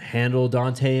couldn't handle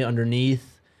Dante underneath.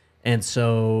 And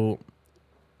so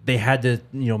they had to,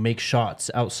 make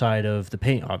shots outside of the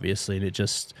paint, obviously. And it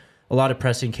just, a lot of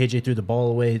pressing. KJ threw the ball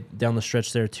away down the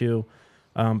stretch there, too.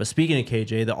 But speaking of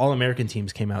KJ, the All-American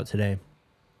teams came out today.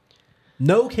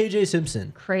 No KJ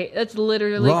Simpson. That's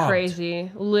literally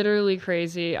crazy. Literally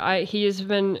crazy. He has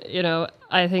been,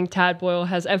 I think Tad Boyle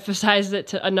has emphasized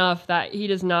it enough that he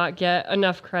does not get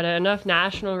enough credit, enough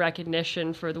national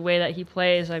recognition for the way that he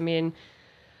plays. I mean,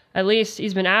 at least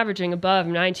he's been averaging above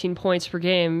 19 points per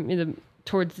game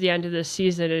towards the end of this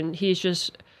season, and he's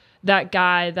just that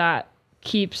guy that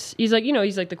he's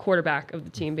like the quarterback of the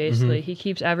team, basically. He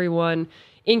keeps everyone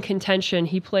in contention.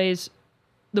 He plays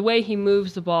the way he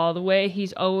moves the ball, the way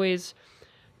he's always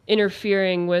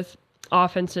interfering with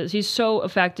offenses. He's so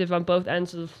effective on both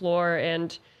ends of the floor,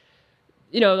 and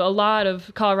a lot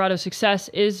of Colorado's success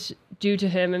is due to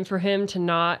him, and for him to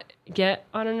not get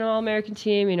on an All-American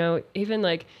team,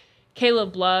 even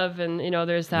Caleb Love, and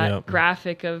there's that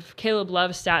graphic of Caleb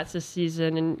Love's stats this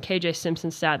season and KJ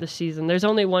Simpson's stat this season. There's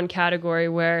only one category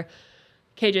where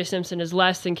KJ Simpson is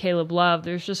less than Caleb Love.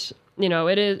 There's just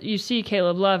it is, you see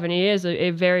Caleb Love, and he is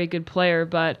a very good player,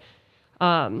 but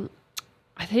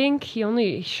I think he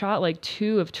only shot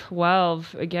 2 of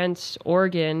 12 against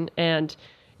Oregon. And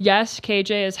yes,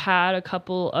 KJ has had a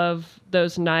couple of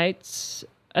those nights.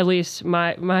 At least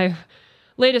my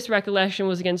latest recollection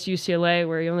was against UCLA,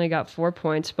 where he only got 4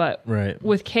 points. But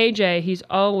with KJ, he's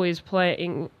always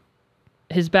playing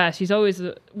his best. He's always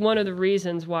one of the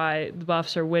reasons why the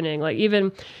Buffs are winning.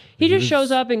 He just shows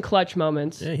up in clutch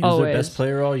moments. Yeah, he was their best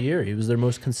player all year. He was their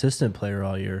most consistent player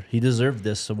all year. He deserved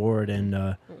this award,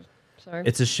 and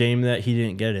it's a shame that he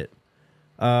didn't get it.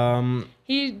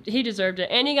 He deserved it,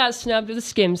 and he got snubbed with the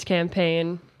Skims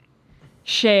campaign.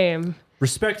 Shame.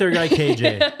 Respect our guy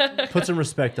KJ. Put some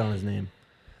respect on his name.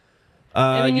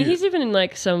 He's even in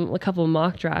a couple of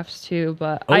mock drafts too.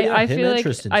 But I feel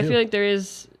like there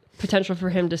is potential for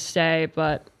him to stay.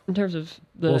 But in terms of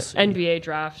the NBA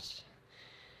draft,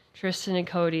 Tristan and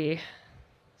Cody,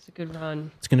 it's a good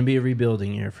run. It's going to be a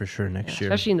rebuilding year for sure next year,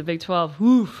 especially in the Big 12.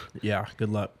 Woof. Yeah, good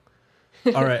luck.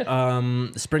 All right,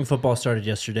 spring football started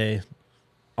yesterday.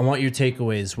 I want your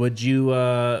takeaways. Would you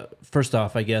first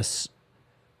off, I guess,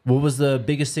 what was the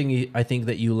biggest thing I think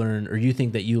that you learned, or you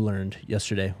think that you learned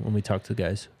yesterday when we talked to the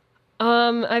guys?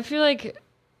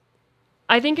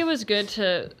 I think it was good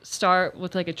to start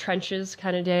with a trenches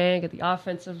kind of day, get the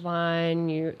offensive line.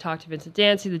 You talk to Vincent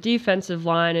Dancy, the defensive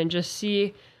line, and just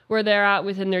see where they're at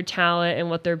within their talent and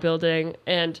what they're building.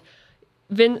 And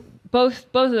both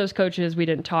of those coaches we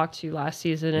didn't talk to last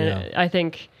season, and I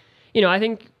think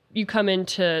you come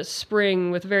into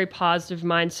spring with a very positive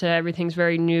mindset. Everything's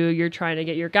very new. You're trying to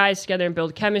get your guys together and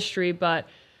build chemistry, but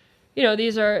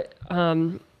these are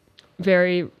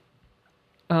very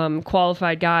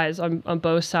qualified guys on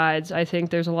both sides. I think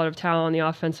there's a lot of talent on the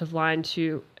offensive line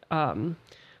for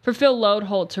Phil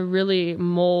Lodeholt to really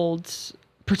mold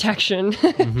protection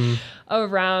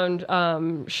around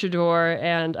Shedeur,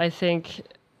 and I think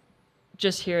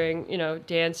just hearing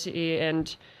Dancy,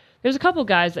 and there's a couple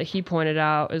guys that he pointed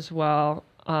out as well.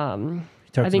 He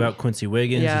talked about Quincy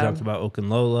Wiggins. Yeah. He talked about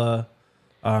Okunlola.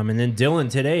 And then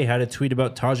Dylan today had a tweet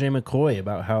about Tajay McCoy,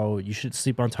 about how you should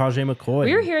sleep on Tajay McCoy.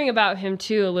 We were hearing about him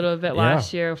too a little bit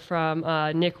last year from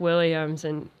Nick Williams,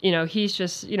 and he's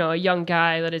just a young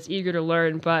guy that is eager to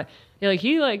learn, but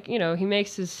he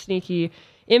makes his sneaky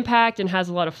impact and has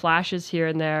a lot of flashes here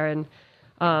and there. And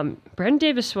Brandon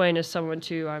Davis-Swain is someone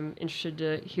too I'm interested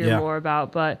to hear more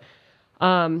about, but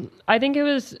I think it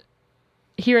was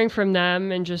hearing from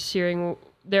them and just hearing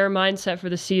their mindset for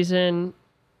the season.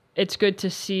 It's good to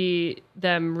see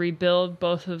them rebuild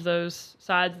both of those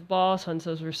sides of the ball, since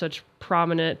those were such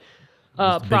prominent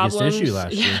problems issue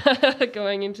last year.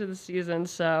 going into the season.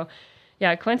 So,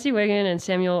 Yeah, Quincy Wiggin and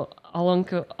Samuel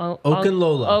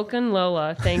Okunlola,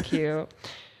 thank you,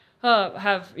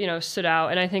 have, stood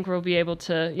out. And I think we'll be able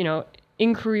to,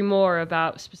 inquiry more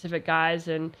about specific guys.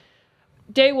 And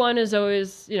day one is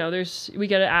always, we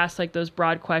get to ask like those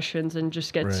broad questions and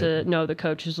just get to know the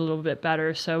coaches a little bit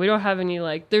better. So we don't have any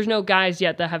there's no guys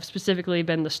yet that have specifically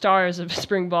been the stars of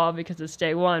spring ball because it's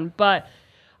day one. But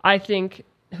I think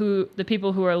the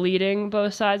people who are leading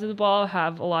both sides of the ball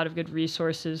have a lot of good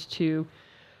resources to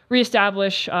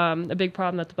reestablish a big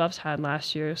problem that the Buffs had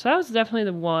last year. So that was definitely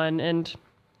the one. And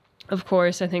of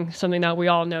course, I think something that we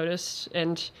all noticed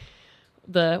and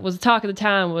the talk of the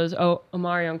town was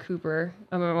Omarion Cooper.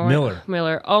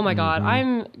 Miller. Oh my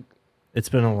God. It's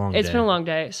been a long day. It's been a long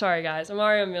day. Sorry guys.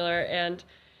 Omarion Miller. And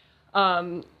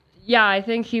I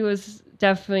think he was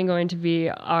definitely going to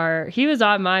be he was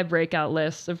on my breakout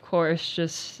list, of course.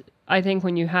 Just I think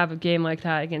when you have a game like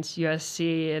that against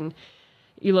USC and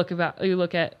you look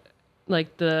at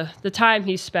like the time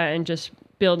he spent in just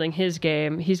building his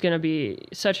game, he's going to be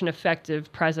such an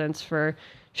effective presence for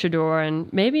Shedeur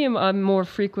and maybe a more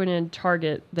frequented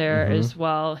target there as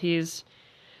well. He's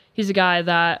a guy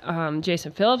that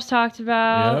Jason Phillips talked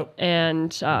about,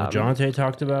 and Jonte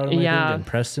talked about him. I think, and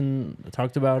Preston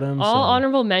talked about him. All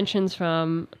honorable mentions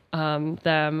from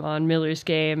them on Miller's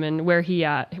game and where he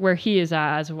is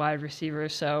at as a wide receiver.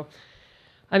 So,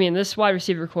 I mean, this wide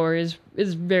receiver core is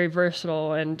very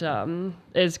versatile and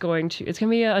it's going to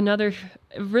be another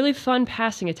really fun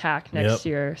passing attack next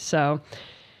year. So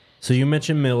you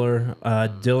mentioned Miller.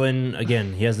 Dylan,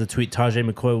 again, he has the tweet, Tajay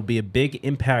McCoy will be a big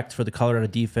impact for the Colorado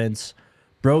defense.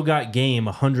 Bro got game,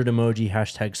 100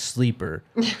 emoji, # sleeper.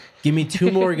 Give me 2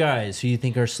 more guys who you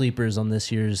think are sleepers on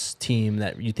this year's team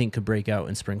that you think could break out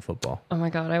in spring football. Oh,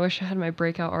 my God. I wish I had my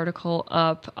breakout article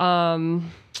up.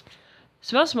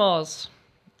 Savell Smalls.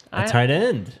 A tight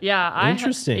end. Yeah.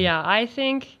 Interesting. I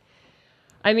think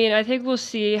we'll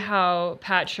see how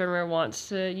Pat Shurmur wants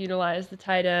to utilize the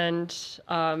tight end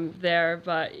there,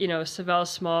 but Savell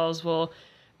Smalls will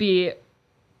be,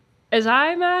 as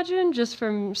I imagine, just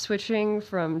from switching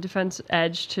from defense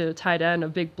edge to tight end, a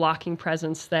big blocking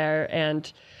presence there,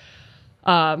 and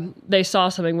they saw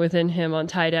something within him on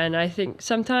tight end. I think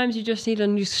sometimes you just need a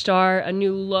new start, a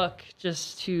new look,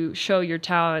 just to show your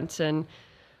talents. And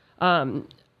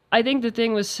I think the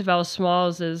thing with Savell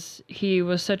Smalls is he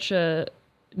was such a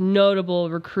notable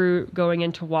recruit going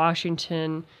into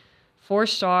Washington, 4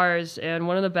 stars and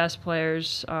one of the best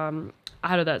players out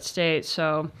of that state.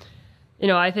 So,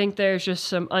 I think there's just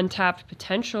some untapped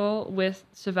potential with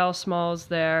Savell Smalls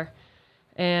there.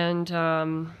 And,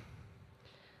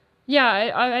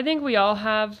 I think we all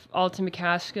have Alton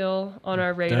McCaskill on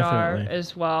our radar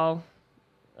as well.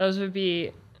 Those would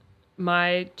be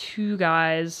my 2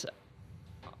 guys.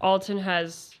 Alton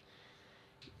has,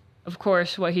 of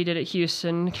course, what he did at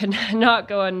Houston cannot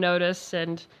go unnoticed,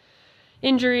 and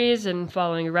injuries and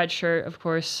following a red shirt, of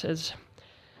course, is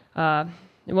it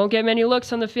won't get many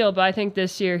looks on the field. But I think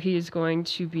this year he's going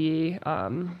to be,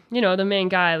 the main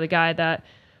guy, the guy that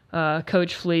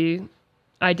Coach Flea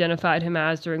identified him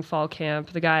as during fall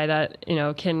camp, the guy that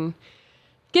can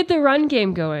get the run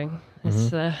game going.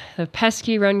 It's the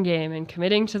pesky run game and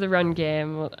committing to the run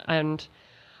game, and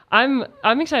I'm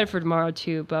excited for tomorrow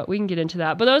too, but we can get into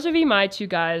that. But those would be my 2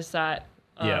 guys that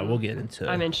we'll get into.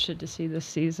 I'm interested to see this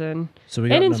season. So we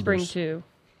got and in numbers. Spring too.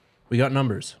 We got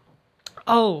numbers.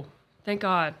 Oh, thank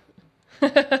God.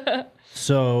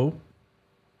 So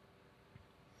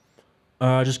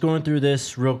just going through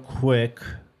this real quick.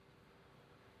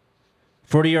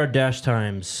 40-yard dash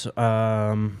times.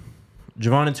 Javon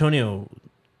Antonio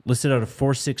listed out a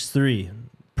 4.63.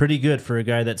 Pretty good for a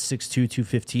guy that's 6'2",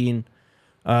 215.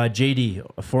 JD,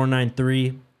 a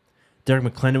 4.93. Derek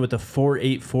McClendon with a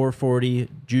 4.8, 4.40.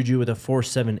 Juju with a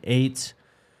 4.78.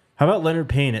 How about Leonard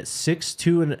Payne at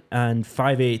 6'2" and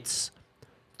 5/8,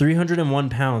 301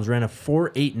 pounds, ran a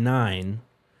 4.89.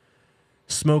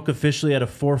 Smoke officially at a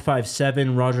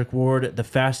 4.57. Rodrick Ward, the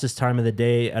fastest time of the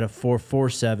day, at a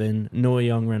 4.47. Noah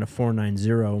Young ran a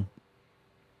 4.90.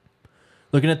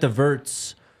 Looking at the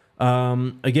verts,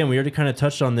 again, we already kind of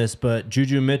touched on this, but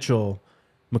Juju Mitchell,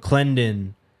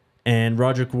 McClendon, and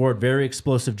Rodrick Ward, very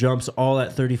explosive jumps, all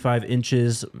at 35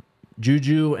 inches.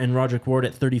 Juju and Rodrick Ward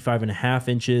at 35.5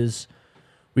 inches.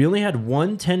 We only had 2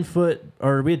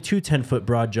 10-foot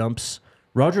broad jumps.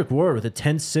 Rodrick Ward with a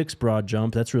 10.6 broad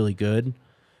jump. That's really good.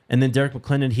 And then Derek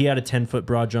McClendon, he had a 10-foot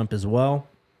broad jump as well.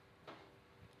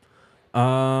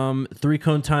 3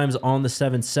 cone times on the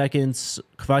 7 seconds.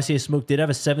 Kavosiey Smoke did have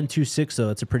a 7.26, though.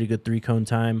 That's a pretty good 3 cone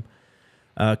time.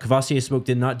 Kavosiey Smoke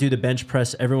did not do the bench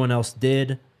press. Everyone else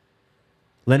did.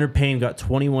 Leonard Payne got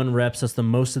 21 reps. That's the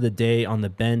most of the day on the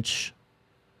bench.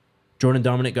 Jordan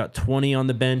Domineck got 20 on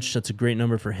the bench. That's a great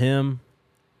number for him.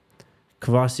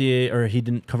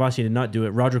 Kavosiey did not do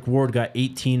it. Rodrick Ward got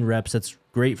 18 reps. That's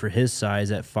great for his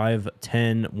size at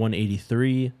 5'10",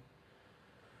 183.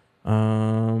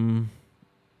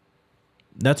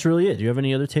 That's really it. Do you have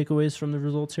any other takeaways from the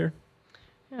results here?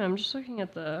 Yeah, I'm just looking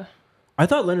at the... I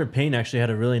thought Leonard Payne actually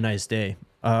had a really nice day.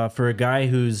 For a guy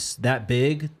who's that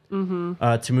big,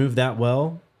 to move that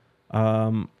well,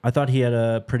 I thought he had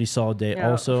a pretty solid day.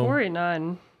 Yeah, also,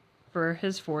 489 for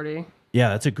his 40. Yeah,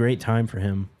 that's a great time for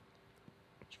him.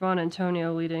 Javon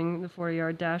Antonio leading the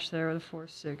 40-yard dash there with a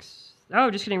 4.6. Oh,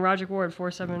 just kidding. Rodrick Ward,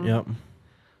 4.7. Yep.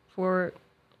 4.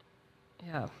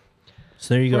 Yeah.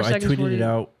 So there you go. 4 I seconds, tweeted 40. it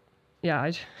out. Yeah,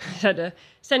 I had to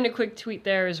send a quick tweet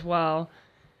there as well.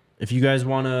 If you guys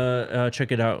want to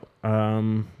check it out,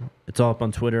 it's all up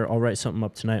on Twitter. I'll write something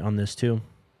up tonight on this too.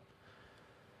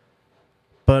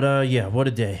 But yeah, what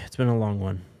a day. It's been a long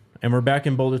one. And we're back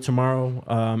in Boulder tomorrow.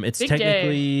 It's Big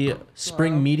technically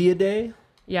Spring Tomorrow. Media Day.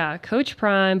 Yeah, Coach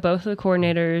Prime, both of the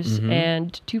coordinators,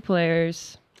 and 2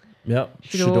 players. Yep.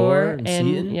 Shador and and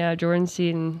Seaton. yeah, Jordan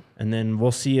Seaton. And then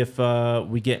we'll see if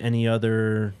we get any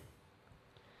other...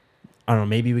 I don't know,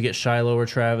 maybe we get Shiloh or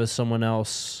Travis, someone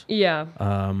else. Yeah.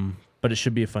 But it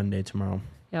should be a fun day tomorrow.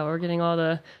 Yeah, we're getting all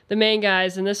the main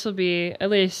guys, and this will be, at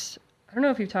least, I don't know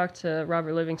if you've talked to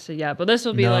Robert Livingston yet, but this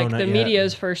will be No, like not the yet.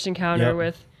 media's first encounter Yep.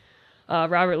 with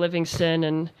Robert Livingston,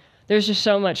 and there's just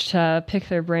so much to pick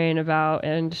their brain about,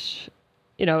 and,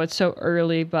 you know, it's so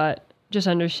early, but just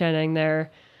understanding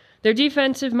their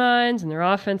defensive minds and their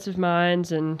offensive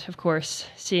minds, and, of course,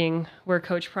 seeing where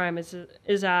Coach Prime is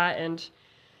at, and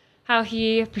how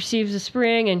he perceives the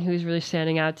spring and who's really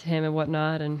standing out to him and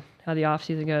whatnot, and how the off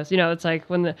season goes. You know, it's like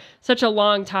when such a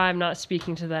long time not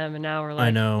speaking to them, and now we're like, I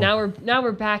know. Now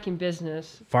we're back in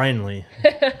business. Finally.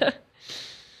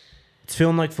 It's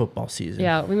feeling like football season.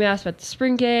 Yeah, we may ask about the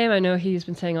spring game. I know he's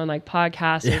been saying on like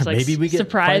podcasts. Yeah, There's like maybe we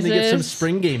surprises. finally get some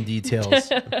spring game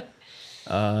details.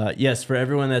 Yes, for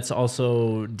everyone that's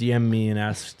also DM'd me and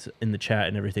asked in the chat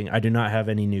and everything, I do not have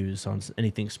any news on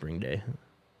anything spring day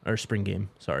or spring game.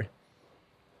 Sorry.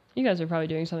 You guys are probably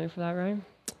doing something for that, right?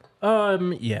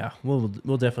 Yeah, we'll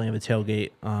definitely have a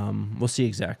tailgate. We'll see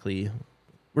exactly.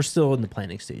 We're still in the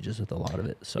planning stages with a lot of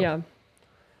it. So Yeah.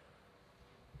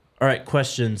 All right,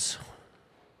 questions.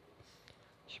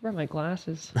 I should brought my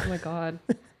glasses. Oh my god.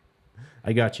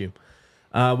 I got you.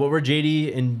 What were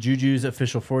JD and Juju's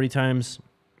official 40 times?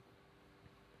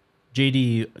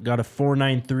 JD got a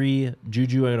 4.93.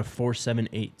 Juju I got a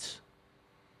 4.78.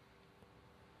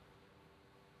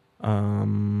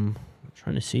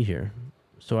 Trying to see here.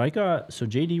 So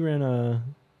JD ran a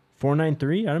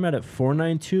 4.93. I'm at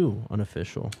 4.92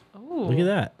 unofficial. Oh. Look at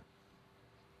that.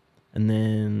 And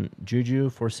then Juju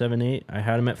 4.78. I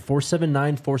had him at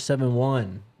 4.79,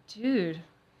 4.71. Dude.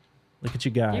 Look at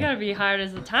you guys. You gotta be hired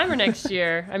as the timer next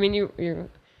year. I mean, you're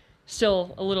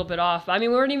still a little bit off. I mean,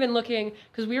 we weren't even looking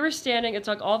because we were standing. It's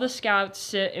like all the scouts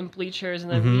sit in bleachers,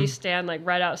 and then we stand like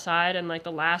right outside, and like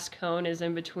the last cone is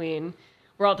in between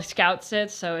where all the scouts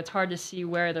sit. So it's hard to see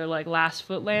where their like last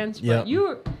foot lands. But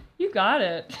Yep. you got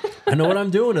it. I know what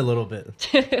I'm doing a little bit.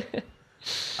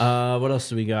 What else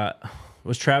do we got?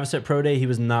 Was Travis at Pro Day? He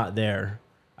was not there.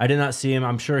 I did not see him.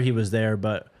 I'm sure he was there,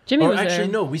 but Jimmy was actually there.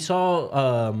 no. We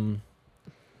saw.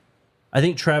 I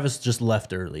think Travis just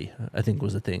left early. I think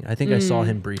was the thing. I think I saw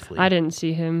him briefly. I didn't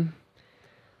see him.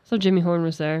 So Jimmy Horn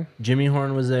was there. Jimmy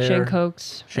Horn was there. Shane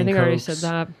Cokes. I think I already said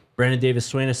that. Brandon Davis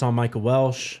Swain. I saw Michael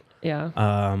Welsh. Yeah.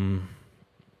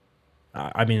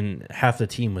 I mean, half the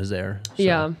team was there. So.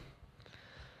 Yeah.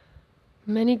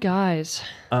 Many guys.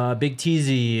 Big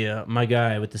Teasy, my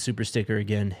guy with the super sticker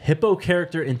again. Hippo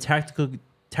character in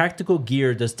tactical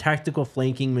gear does tactical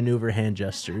flanking maneuver hand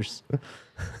gestures.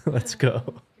 Let's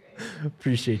go.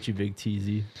 Appreciate you, Big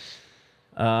Teasy.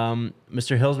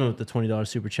 Mr. Hillsman with the $20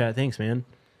 super chat. Thanks, man.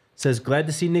 Says, glad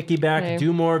to see Nikki back. Hey.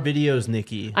 Do more videos,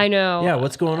 Nikki. I know. Yeah,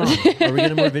 what's going on? Are we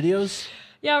getting more videos?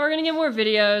 Yeah, we're going to get more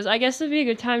videos. I guess it'd be a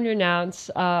good time to announce.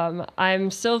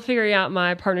 I'm still figuring out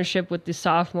my partnership with the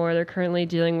sophomore. They're currently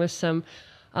dealing with some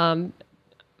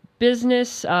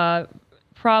business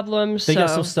problems. They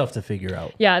got some stuff to figure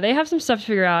out. Yeah, they have some stuff to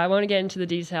figure out. I want to get into the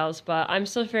details, but I'm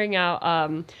still figuring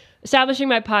out establishing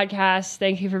my podcast.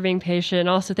 Thank you for being patient.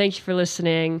 Also, thank you for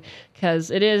listening,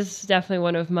 because it is definitely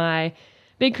one of my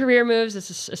big career moves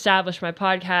is to establish my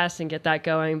podcast and get that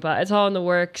going, but it's all in the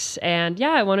works. And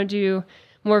yeah, I want to do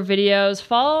more videos.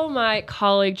 Follow my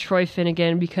colleague Troy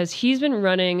Finnegan, because he's been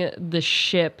running the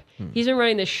ship. He's been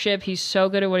running the ship. He's so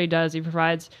good at what he does. He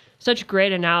provides such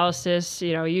great analysis.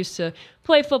 You know, he used to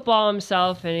play football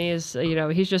himself, and he's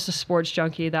just a sports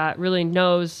junkie that really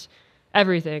knows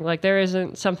everything. Like, there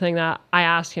isn't something that I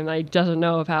ask him that he doesn't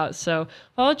know about. So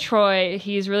follow Troy.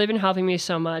 He's really been helping me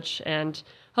so much, and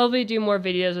hopefully do more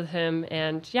videos with him,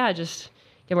 and just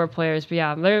get more players. But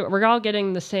yeah, we're all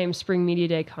getting the same spring media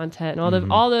day content,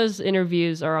 and all those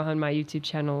interviews are on my YouTube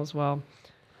channel as well.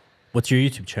 What's your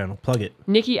YouTube channel? Plug it.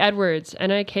 Nikki Edwards,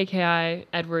 Nikki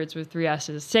Edwards with 3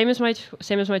 S's. Same as my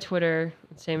Twitter,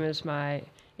 same as my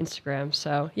Instagram.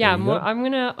 So yeah, I'm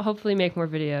gonna hopefully make more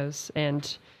videos,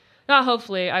 and not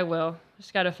hopefully, I will.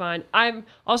 Just gotta find. I'm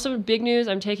also big news.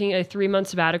 I'm taking a 3-month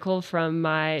sabbatical from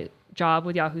my job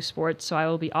with Yahoo Sports, so I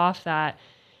will be off that,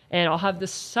 and I'll have the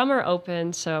summer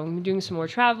open. So I'm doing some more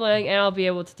traveling, and I'll be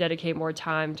able to dedicate more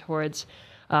time towards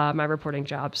my reporting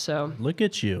job. So look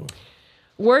at you.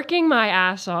 Working my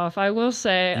ass off, I will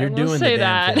say. You're doing the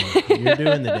damn thing. You're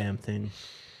doing the damn thing.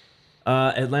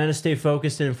 Atlanta Stay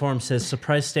Focused and Informed says,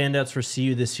 surprise standouts for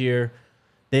CU this year.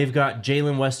 They've got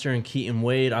Jalen Wester and Keaton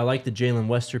Wade. I like the Jalen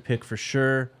Wester pick for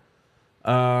sure.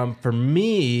 For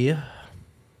me... You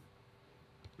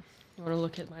want to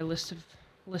look at my list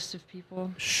of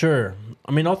people? Sure.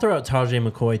 I mean, I'll throw out Tajay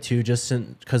McCoy too, just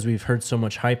because we've heard so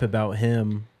much hype about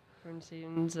him.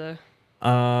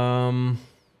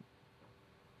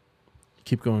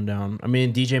 Keep going down. I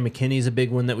mean, DJ McKinney's a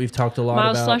big one that we've talked a lot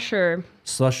about. Miles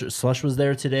Slush was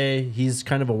there today. He's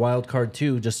kind of a wild card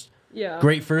too. Just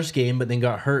great first game, but then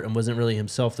got hurt and wasn't really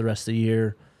himself the rest of the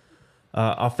year.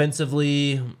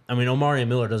 Offensively, I mean, Omari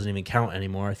Miller doesn't even count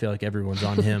anymore. I feel like everyone's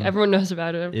on him. Everyone knows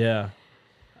about him. Yeah.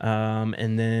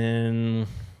 And then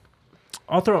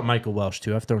I'll throw out Michael Welsh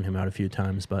too. I've thrown him out a few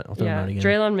times, but I'll throw him out again.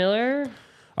 Draylon Miller.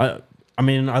 I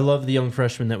mean, I love the young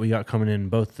freshmen that we got coming in,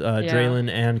 both Draylon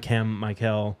and Cam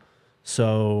Michael.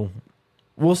 So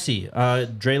we'll see.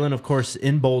 Draylon, of course,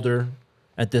 in Boulder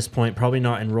at this point, probably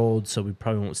not enrolled, so we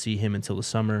probably won't see him until the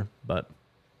summer. But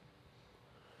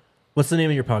what's the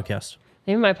name of your podcast?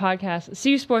 Name of my podcast,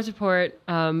 CU Sports Report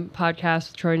podcast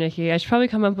with Troy and Nikki. I should probably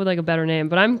come up with like a better name,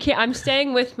 but I'm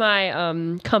staying with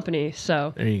my company,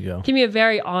 so there you go. Keep me a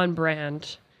very on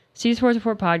brand. CU Sports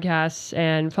Report podcasts,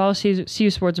 and follow CU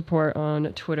Sports Report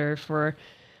on Twitter for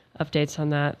updates on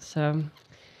that. So,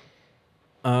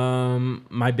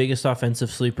 my biggest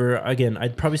offensive sleeper, again,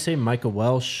 I'd probably say Michael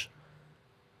Welsh.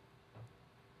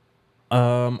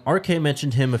 RK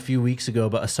mentioned him a few weeks ago,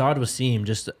 but Asad Wasim,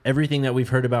 just everything that we've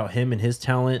heard about him and his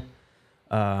talent,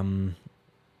 I'll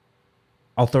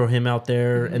throw him out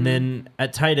there. And then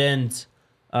at tight end,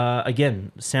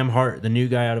 again, Sam Hart, the new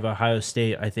guy out of Ohio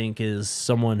State, I think is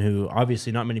someone who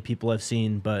obviously not many people have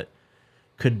seen, but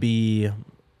could be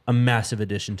a massive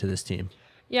addition to this team.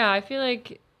 Yeah, I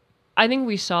think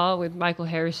we saw it with Michael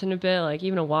Harrison a bit, like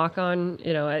even a walk-on.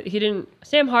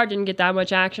 Sam Hart didn't get that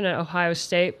much action at Ohio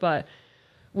State, but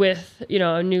with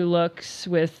new looks,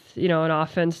 with an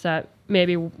offense that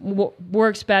maybe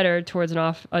works better towards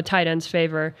a tight end's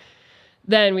favor,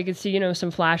 then we could see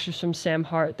some flashes from Sam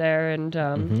Hart there, and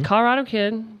Colorado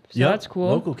kid, so that's cool.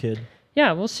 Local kid.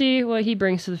 Yeah, we'll see what he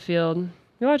brings to the field.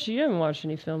 You haven't watched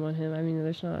any film on him. I mean,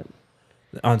 there's not.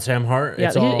 On Sam Hart?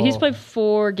 Yeah, he's played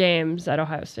 4 games at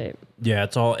Ohio State. Yeah,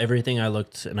 it's all, everything I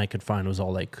looked and I could find was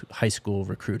all like high school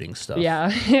recruiting stuff. Yeah.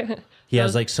 He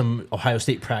has like some Ohio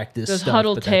State practice those stuff.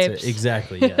 huddle but tapes. That's it.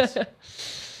 Exactly, yes.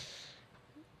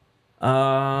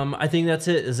 I think that's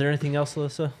it. Is there anything else,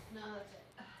 Alyssa? No, that's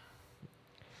it.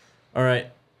 All right.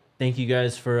 Thank you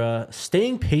guys for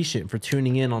staying patient, for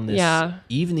tuning in on this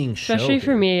evening show. Especially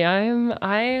for me.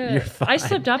 I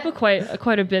slipped up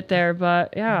quite a bit there,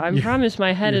 but yeah, I promise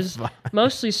my head is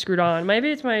mostly screwed on.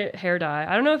 Maybe it's my hair dye.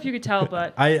 I don't know if you could tell,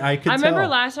 but I remember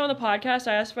last time on the podcast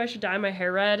I asked if I should dye my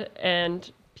hair red,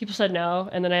 and people said no,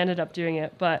 and then I ended up doing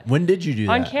it. But when did you do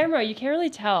that? On camera, you can't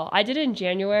really tell. I did it in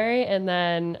January, and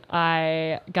then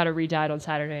I got it re-dyed on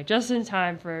Saturday, just in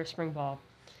time for spring ball.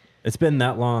 It's been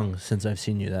that long since I've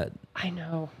seen you. I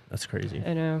know. That's crazy.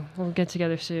 I know. We'll get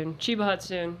together soon. Chiba Hut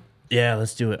soon. Yeah,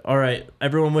 let's do it. All right.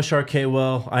 Everyone wish RK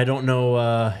well. I don't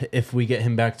know if we get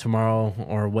him back tomorrow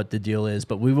or what the deal is,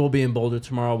 but we will be in Boulder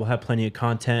tomorrow. We'll have plenty of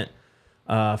content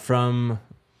from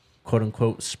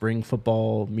quote-unquote spring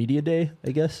football media day,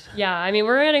 I guess. Yeah, I mean,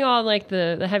 we're getting all like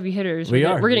the heavy hitters.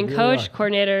 We're getting coach,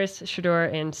 coordinators, Shador,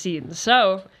 and Seed.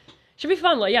 So... should be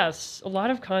fun. Like, it's a lot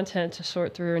of content to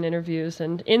sort through and interviews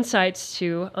and insights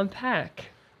to unpack.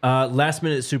 Last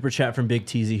minute super chat from Big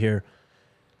Teasy here.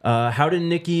 How did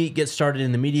Nikki get started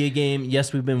in the media game?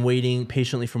 Yes, we've been waiting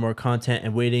patiently for more content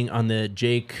and waiting on the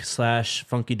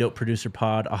Jake/Funky Dope Producer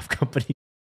Pod off company.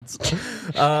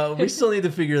 We still need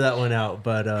to figure that one out,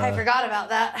 but I forgot about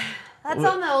that. That's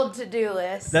on the old to-do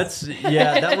list.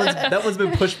 That one's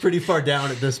been pushed pretty far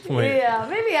down at this point. Yeah,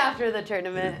 maybe after the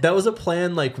tournament. That was a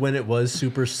plan like when it was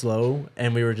super slow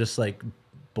and we were just like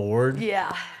bored.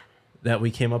 Yeah. That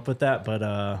we came up with that,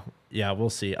 but yeah,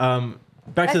 we'll see.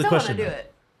 Back to the question. I still want to do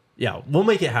it. Yeah, we'll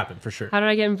make it happen for sure. How did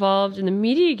I get involved in the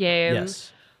media game?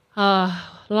 Yes.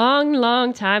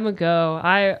 Long time ago,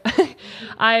 I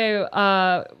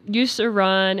used to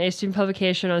run a student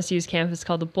publication on CU's campus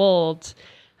called The Bold,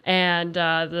 and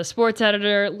the sports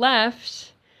editor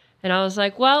left, and I was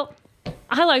like, well,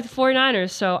 I like the 49ers,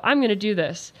 so I'm going to do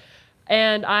this.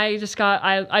 And I just got,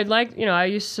 I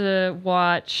used to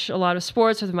watch a lot of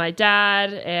sports with my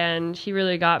dad, and he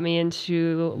really got me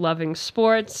into loving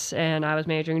sports, and I was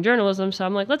majoring in journalism, so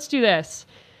I'm like, let's do this.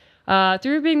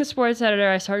 Through being the sports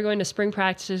editor, I started going to spring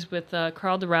practices with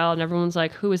Carl Durrell, and everyone's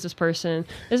like, who is this person?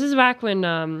 This is back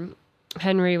when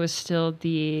Henry was still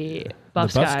the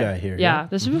Buffs guy here. Yeah,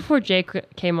 this is before Jake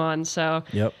came on, so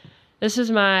this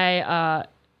is my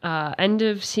end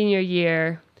of senior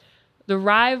year. The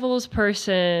Rivals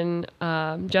person,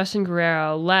 Justin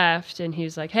Guerrero, left, and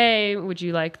he's like, hey, would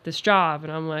you like this job?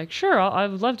 And I'm like, sure, I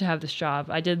would love to have this job.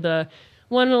 I did the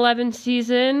 1-11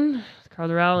 season, Carl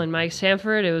Durrell and Mike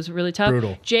Sanford. It was really tough.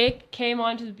 Brutal. Jake came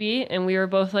onto the beat, and we were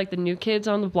both like the new kids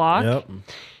on the block. Yep.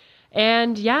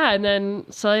 And yeah, and then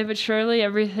slowly but surely,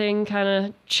 everything kind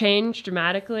of changed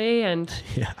dramatically, and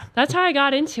that's how I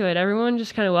got into it. Everyone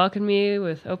just kind of welcomed me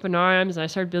with open arms, and I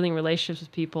started building relationships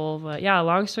with people. But yeah,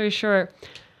 long story short,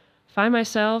 find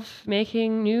myself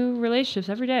making new relationships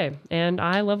every day, and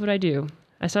I love what I do.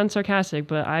 I sound sarcastic,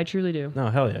 but I truly do. No,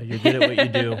 hell yeah, you're good at what you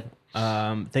do.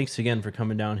 Thanks again for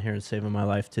coming down here and saving my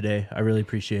life today. I really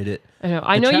appreciate it.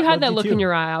 I know you had that look in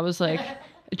your eye. I was like,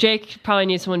 Jake probably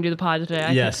needs someone to do the pod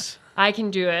today. Yes. I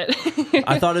can do it.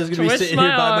 I thought I was going to be sitting here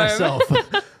by myself.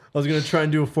 I was going to try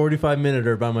and do a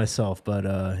 45-minute by myself, but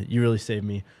you really saved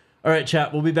me. All right,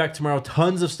 chat. We'll be back tomorrow.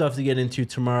 Tons of stuff to get into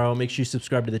tomorrow. Make sure you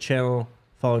subscribe to the channel.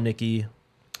 Follow Nikki.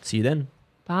 See you then.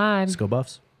 Bye. Let's go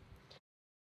Buffs.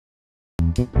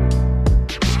 We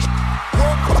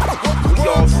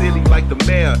all silly like the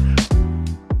mayor.